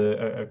 p.m. There's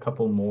a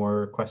couple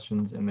more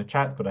questions in the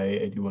chat, but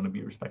I do want to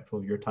be respectful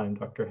of your time,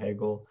 Dr.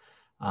 Hagel.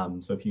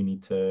 So if you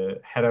need to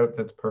head out,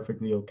 that's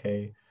perfectly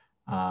okay.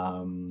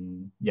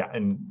 Yeah,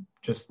 and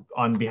just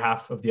on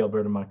behalf of the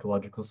Alberta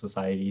Mycological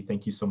Society,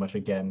 thank you so much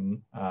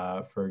again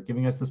for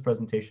giving us this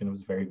presentation. It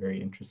was very,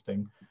 very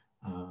interesting.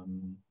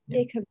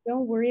 Yeah. Jacob,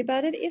 don't worry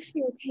about it. If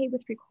you're okay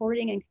with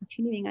recording and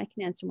continuing, I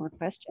can answer more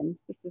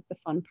questions. This is the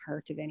fun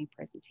part of any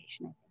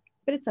presentation, I think,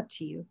 but it's up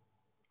to you.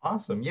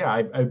 Awesome. Yeah,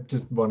 I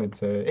just wanted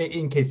to,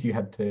 in case you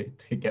had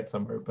to get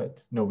somewhere,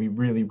 but no, we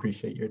really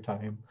appreciate your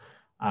time.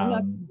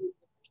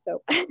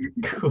 So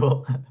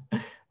cool.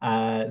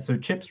 So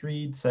Chips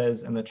Reed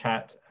says in the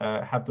chat,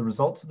 have the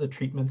results of the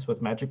treatments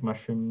with magic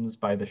mushrooms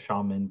by the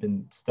shaman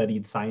been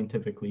studied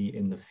scientifically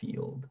in the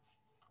field?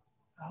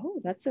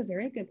 Oh, that's a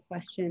very good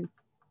question.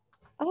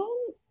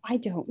 I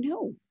don't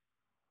know.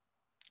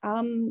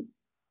 I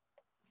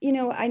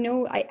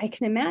know I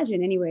can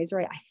imagine anyways,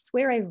 right? I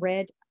swear I've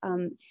read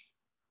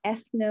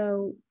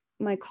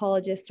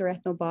ethnomycologists or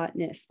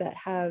ethnobotanists that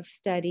have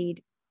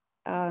studied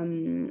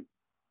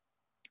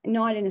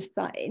not in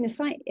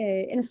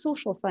a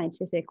social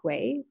scientific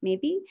way,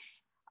 maybe.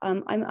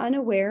 I'm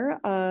unaware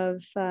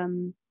of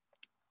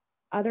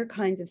other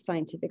kinds of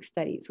scientific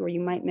studies where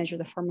you might measure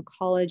the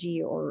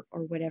pharmacology or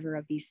whatever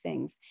of these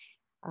things.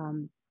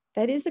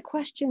 That is a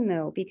question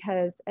though,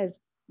 because as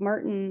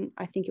Martin,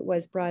 I think it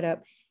was, brought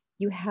up,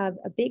 you have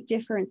a big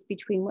difference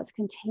between what's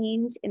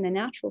contained in the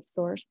natural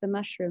source, the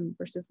mushroom,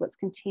 versus what's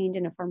contained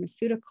in a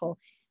pharmaceutical.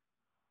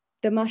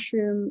 The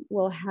mushroom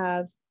will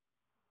have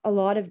a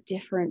lot of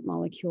different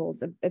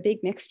molecules, a big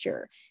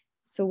mixture.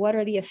 So what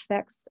are the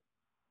effects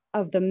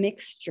of the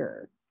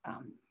mixture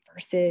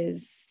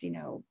versus, you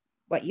know,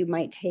 what you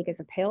might take as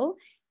a pill?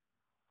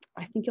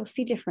 I think you'll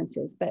see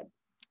differences, but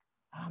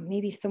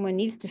maybe someone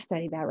needs to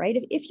study that,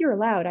 right? If you're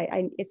allowed,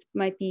 it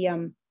might be,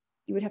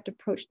 you would have to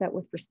approach that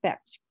with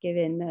respect,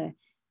 given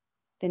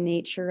the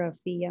nature of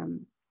the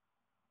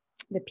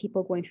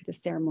people going through the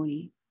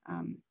ceremony.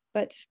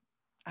 But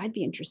I'd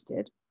be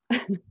interested.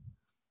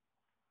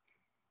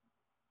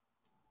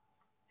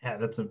 Yeah,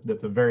 that's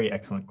a very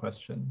excellent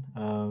question.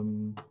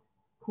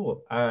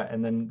 Cool.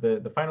 And then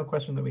the final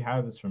question that we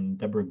have is from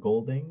Deborah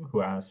Golding,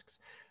 who asks,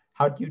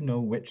 how do you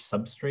know which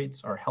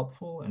substrates are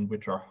helpful and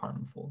which are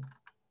harmful?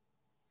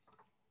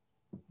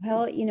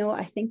 Well, you know,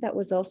 I think that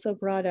was also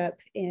brought up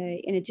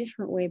in a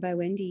different way by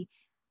Wendy.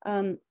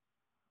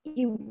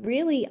 You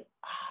really,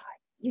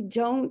 you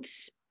don't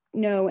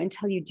know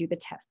until you do the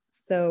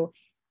tests. So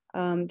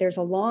there's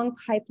a long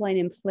pipeline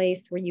in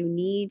place where you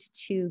need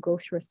to go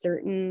through a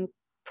certain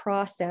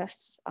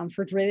process.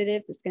 For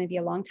derivatives, it's going to be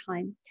a long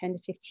time, 10 to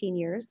 15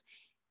 years.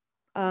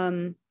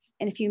 And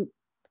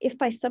if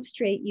by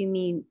substrate you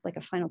mean like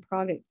a final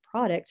product,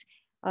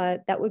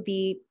 that would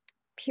be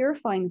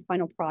purifying the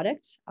final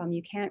product.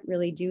 You can't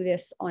really do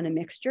this on a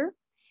mixture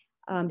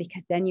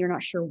because then you're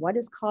not sure what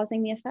is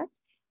causing the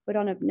effect. But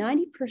on a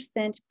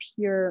 90%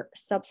 pure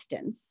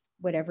substance,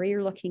 whatever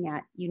you're looking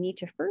at, you need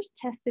to first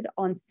test it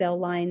on cell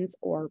lines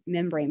or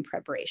membrane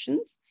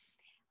preparations.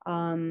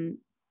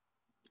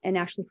 And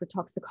actually for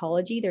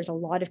toxicology, there's a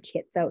lot of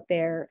kits out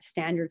there,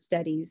 standard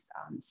studies,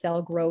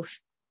 cell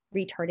growth,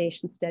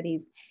 retardation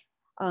studies.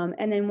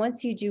 And then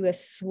once you do a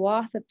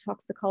swath of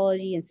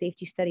toxicology and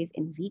safety studies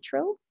in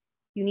vitro,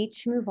 you need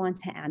to move on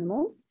to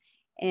animals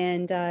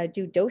and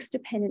do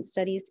dose-dependent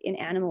studies in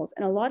animals.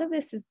 And a lot of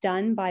this is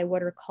done by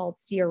what are called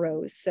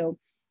CROs. So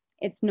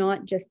it's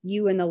not just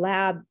you in the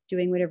lab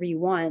doing whatever you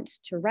want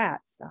to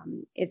rats.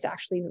 It's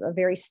actually a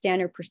very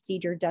standard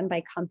procedure done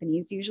by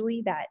companies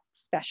usually that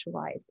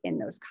specialize in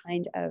those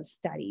kind of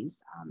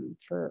studies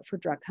for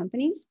drug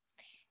companies.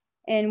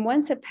 And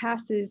once it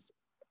passes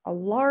a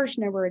large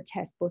number of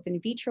tests, both in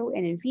vitro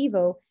and in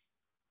vivo,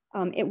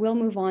 it will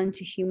move on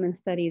to human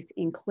studies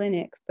in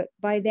clinic. But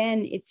by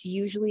then it's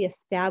usually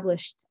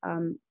established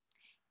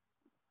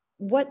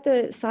what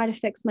the side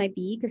effects might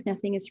be, because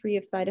nothing is free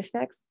of side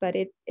effects, but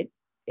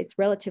it's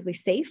relatively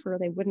safe, or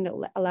they wouldn't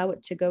allow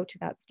it to go to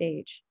that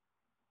stage.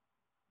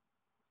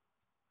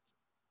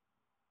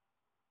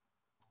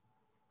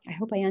 I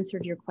hope I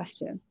answered your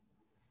question.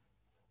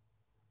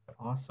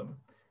 Awesome.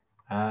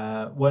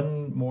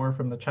 One more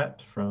from the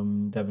chat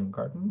from Devin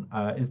Garden.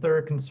 Is there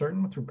a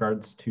concern with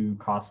regards to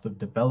cost of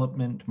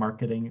development,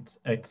 marketing,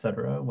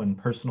 etc., when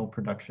personal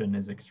production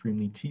is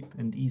extremely cheap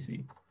and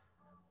easy?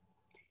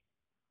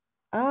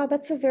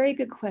 That's a very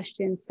good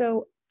question.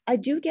 So I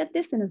do get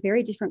this in a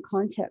very different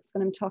context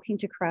when I'm talking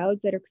to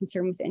crowds that are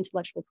concerned with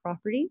intellectual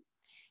property.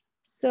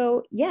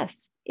 So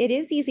yes, it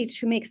is easy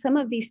to make some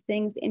of these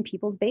things in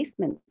people's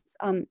basements.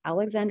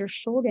 Alexander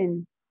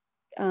Shulgin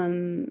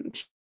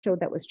showed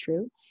that was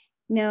true.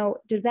 Now,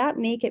 does that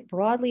make it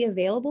broadly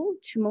available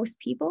to most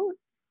people?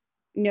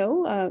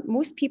 No,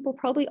 most people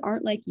probably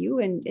aren't like you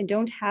and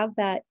don't have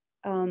that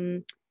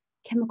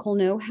chemical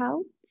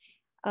know-how.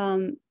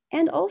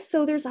 And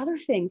also there's other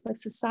things like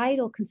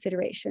societal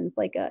considerations,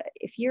 like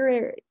if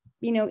you're,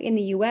 you know, in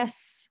the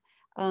US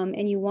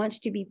and you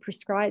want to be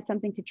prescribed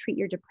something to treat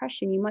your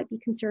depression, you might be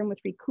concerned with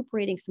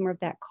recuperating some of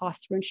that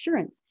cost through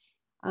insurance.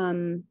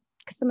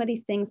 Because some of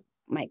these things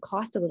might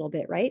cost a little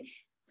bit, right?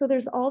 So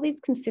there's all these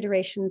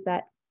considerations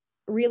that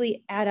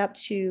really add up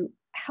to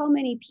how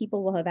many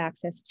people will have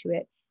access to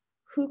it,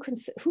 who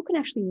can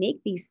actually make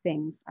these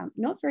things,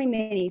 not very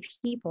many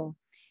people.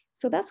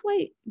 So that's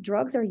why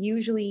drugs are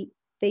usually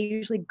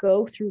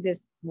go through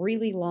this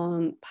really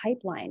long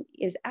pipeline.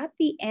 Is at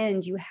the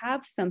end, you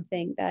have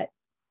something that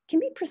can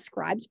be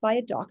prescribed by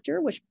a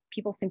doctor, which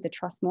people seem to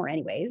trust more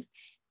anyways.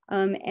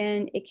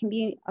 And it can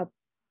be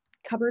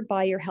covered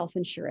by your health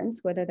insurance,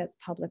 whether that's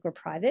public or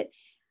private.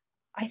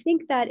 I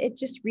think that it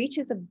just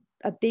reaches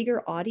a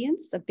bigger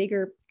audience, a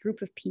bigger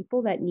group of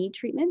people that need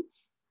treatment.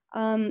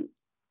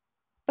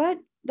 But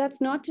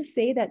that's not to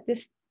say that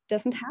this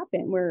doesn't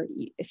happen, where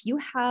if you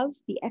have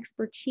the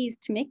expertise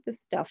to make this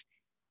stuff,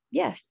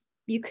 yes,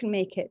 you can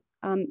make it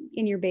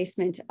in your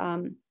basement.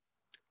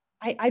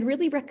 I'd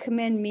really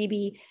recommend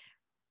maybe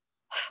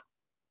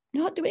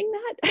not doing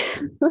that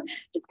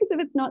just because if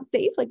it's not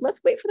safe, like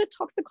let's wait for the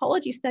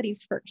toxicology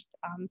studies first.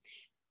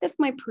 That's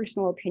my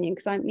personal opinion,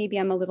 because maybe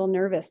I'm a little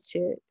nervous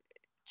to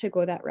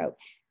go that route,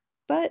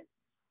 but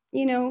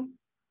you know,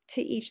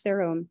 to each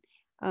their own.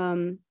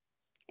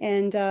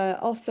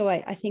 Also,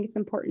 I think it's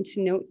important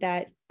to note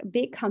that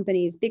big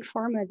companies, big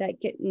pharma that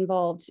get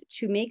involved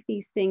to make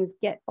these things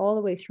get all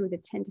the way through the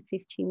 10 to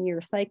 15 year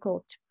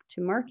cycle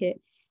to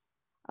market,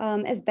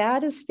 as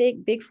bad as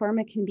big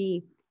pharma can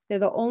be, they're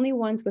the only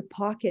ones with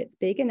pockets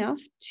big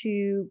enough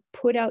to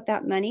put out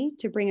that money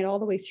to bring it all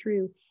the way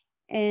through.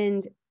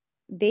 And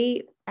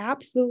they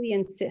absolutely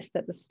insist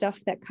that the stuff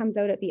that comes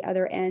out at the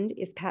other end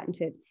is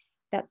patented.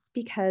 That's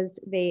because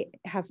they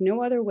have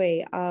no other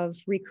way of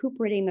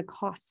recuperating the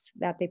costs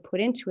that they put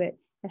into it.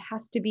 It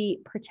has to be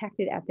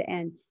protected at the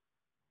end.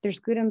 There's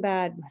good and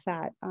bad with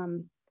that.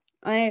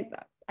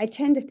 I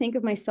tend to think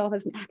of myself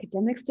as an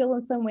academic still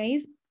in some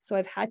ways, so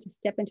I've had to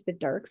step into the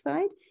dark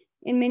side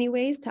in many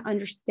ways to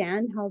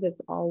understand how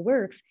this all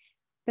works.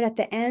 But at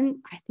the end,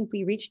 I think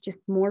we reach just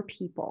more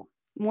people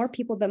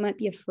that might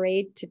be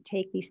afraid to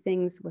take these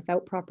things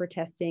without proper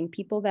testing,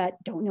 people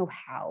that don't know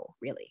how,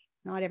 really.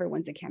 Not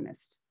everyone's a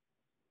chemist.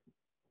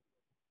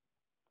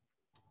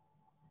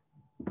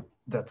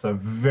 That's a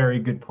very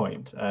good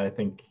point. I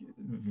think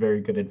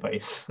very good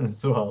advice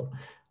as well.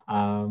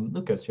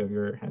 Lucas, you have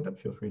your hand up.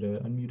 Feel free to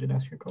unmute and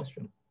ask your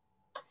question.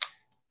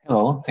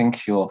 Hello,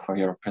 thank you for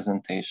your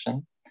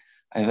presentation.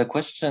 I have a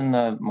question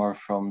more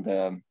from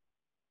the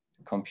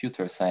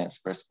computer science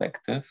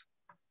perspective.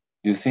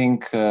 Do you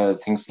think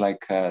things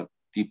like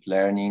deep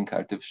learning,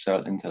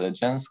 artificial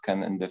intelligence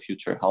can in the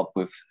future help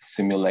with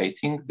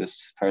simulating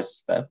this first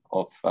step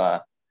of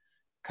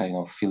kind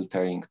of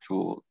filtering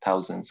through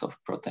thousands of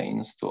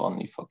proteins to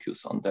only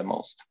focus on the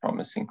most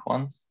promising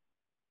ones?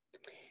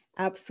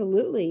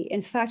 Absolutely.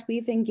 In fact,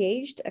 we've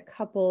engaged a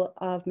couple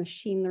of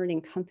machine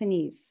learning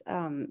companies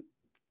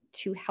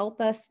to help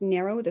us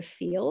narrow the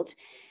field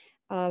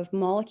of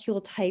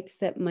molecule types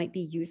that might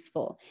be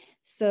useful.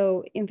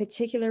 So in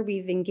particular,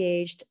 we've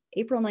engaged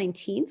April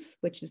 19th,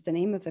 which is the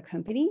name of the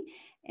company,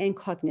 and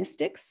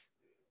Cognistics.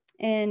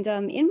 And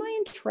in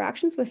my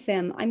interactions with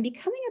them, I'm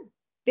becoming a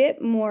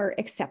bit more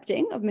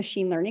accepting of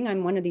machine learning.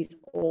 I'm one of these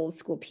old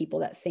school people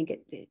that think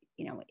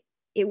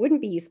it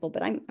wouldn't be useful,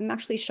 but I'm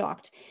actually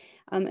shocked.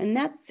 And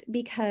that's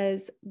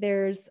because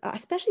there's,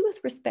 especially with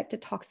respect to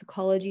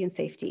toxicology and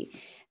safety,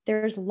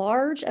 there's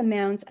large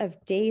amounts of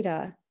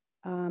data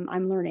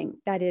I'm learning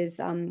that is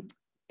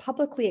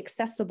publicly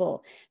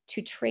accessible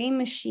to train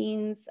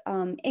machines,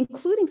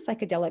 including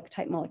psychedelic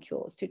type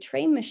molecules, to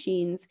train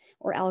machines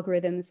or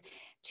algorithms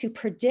to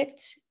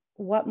predict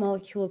what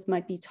molecules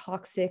might be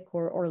toxic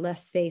or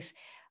less safe.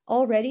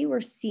 Already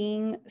we're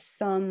seeing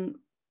some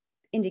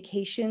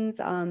indications,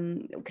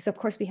 because of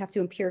course we have to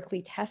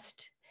empirically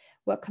test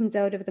what comes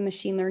out of the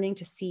machine learning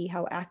to see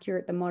how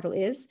accurate the model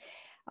is.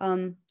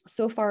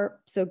 So far,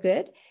 so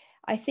good.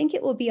 I think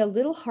it will be a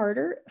little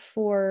harder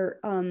for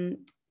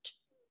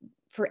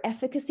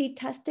efficacy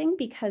testing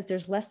because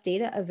there's less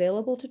data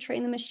available to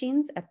train the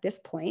machines at this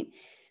point.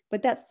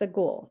 But that's the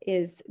goal,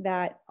 is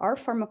that our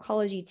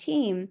pharmacology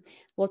team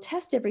will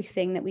test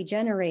everything that we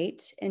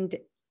generate, and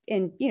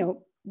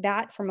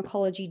that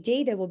pharmacology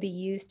data will be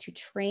used to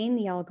train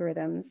the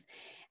algorithms.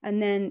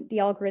 And then the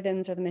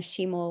algorithms or the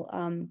machine will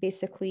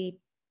basically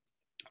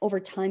over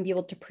time be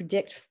able to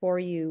predict for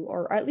you,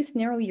 or at least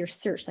narrow your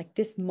search, like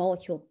this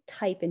molecule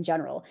type in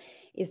general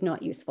is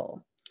not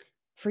useful.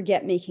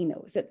 Forget making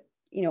those,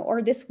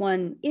 or this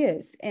one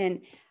is.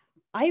 And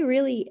I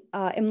really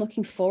am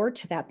looking forward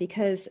to that,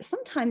 because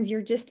sometimes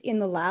you're just in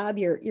the lab,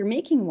 you're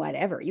making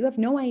whatever. You have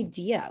no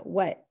idea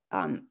what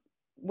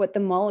the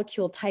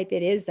molecule type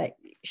it is that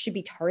should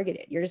be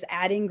targeted. You're just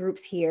adding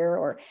groups here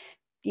or,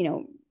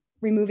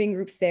 removing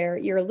groups there.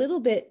 You're a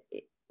little bit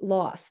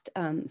lost.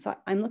 So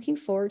I'm looking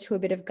forward to a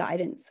bit of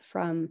guidance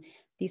from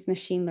these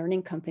machine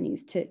learning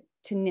companies to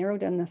narrow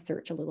down the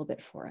search a little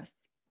bit for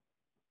us.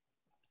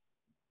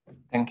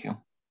 Thank you.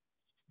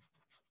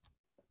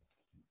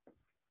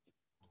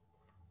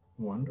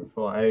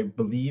 Wonderful. I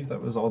believe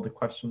that was all the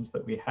questions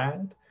that we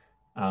had.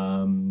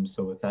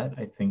 So with that,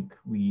 I think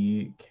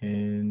we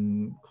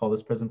can call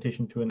this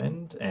presentation to an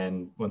end.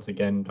 And once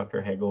again,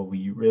 Dr. Hagel,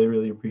 we really,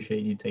 really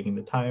appreciate you taking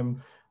the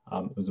time.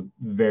 It was a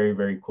very,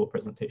 very cool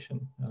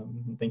presentation.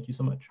 Thank you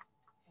so much.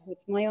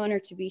 It's my honor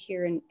to be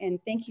here, and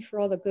thank you for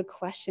all the good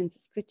questions.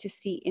 It's good to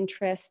see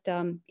interest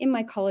in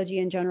mycology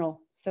in general.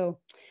 So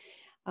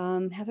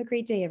have a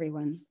great day,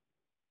 everyone.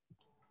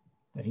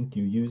 Thank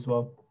you. You as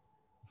well.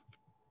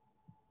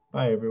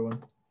 Bye,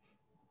 everyone.